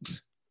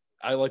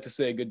 I like to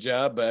say good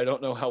job, but I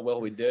don't know how well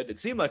we did. It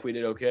seemed like we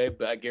did okay,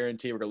 but I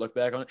guarantee we're gonna look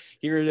back on it.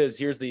 Here it is.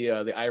 Here's the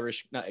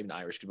Irish, not even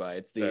Irish goodbye.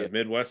 It's the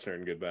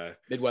Midwestern goodbye.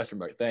 Midwestern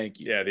mark. Thank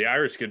you. Yeah, the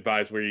Irish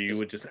goodbye is where you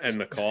would just end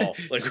the call.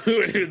 Like we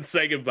wouldn't even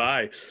say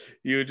goodbye.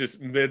 You would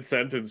just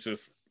mid-sentence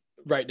just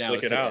Right now click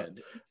it's it the out.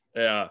 end.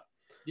 Yeah.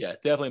 Yeah,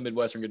 definitely a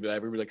Midwestern goodbye.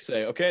 We were like,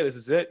 say, okay, this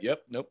is it.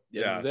 Yep, nope,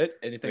 this is it.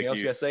 Anything Like else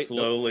you gotta say?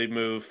 slowly Nope.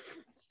 move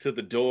to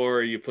the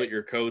door, you put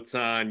your coats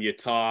on, you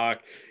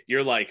talk,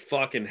 you're like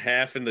fucking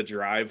half in the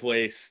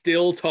driveway,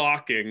 still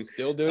talking.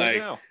 Still doing it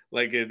now.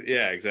 Like it,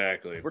 yeah,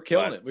 exactly. We're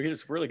killing it. We're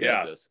just really good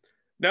at this.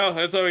 No,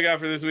 that's all we got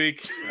for this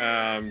week.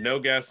 No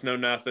guests, no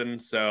nothing.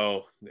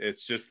 So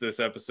it's just this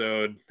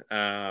episode.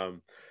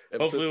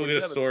 Hopefully we'll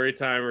get a story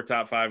time or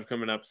top 5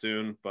 coming up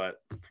soon. But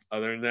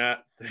other than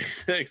that,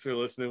 thanks for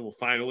listening. We'll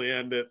finally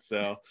end it.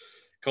 So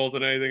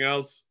Colton, anything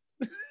else?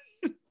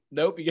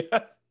 Nope.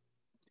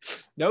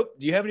 Nope.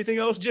 Do you have anything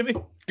else, Jimmy?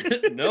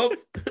 Nope.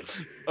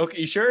 Okay,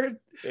 you sure?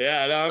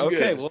 Yeah, no, I'm okay,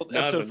 good. well, Nothing.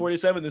 episode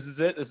 47, this is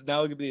it. This is now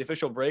going to be the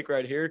official break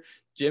right here.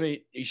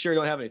 Jimmy, you sure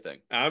don't have anything?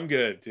 I'm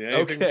good.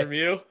 Anything from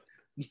you?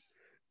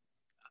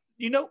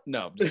 No,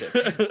 I'm just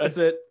kidding. That's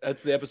it.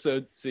 That's the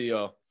episode. See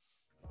y'all.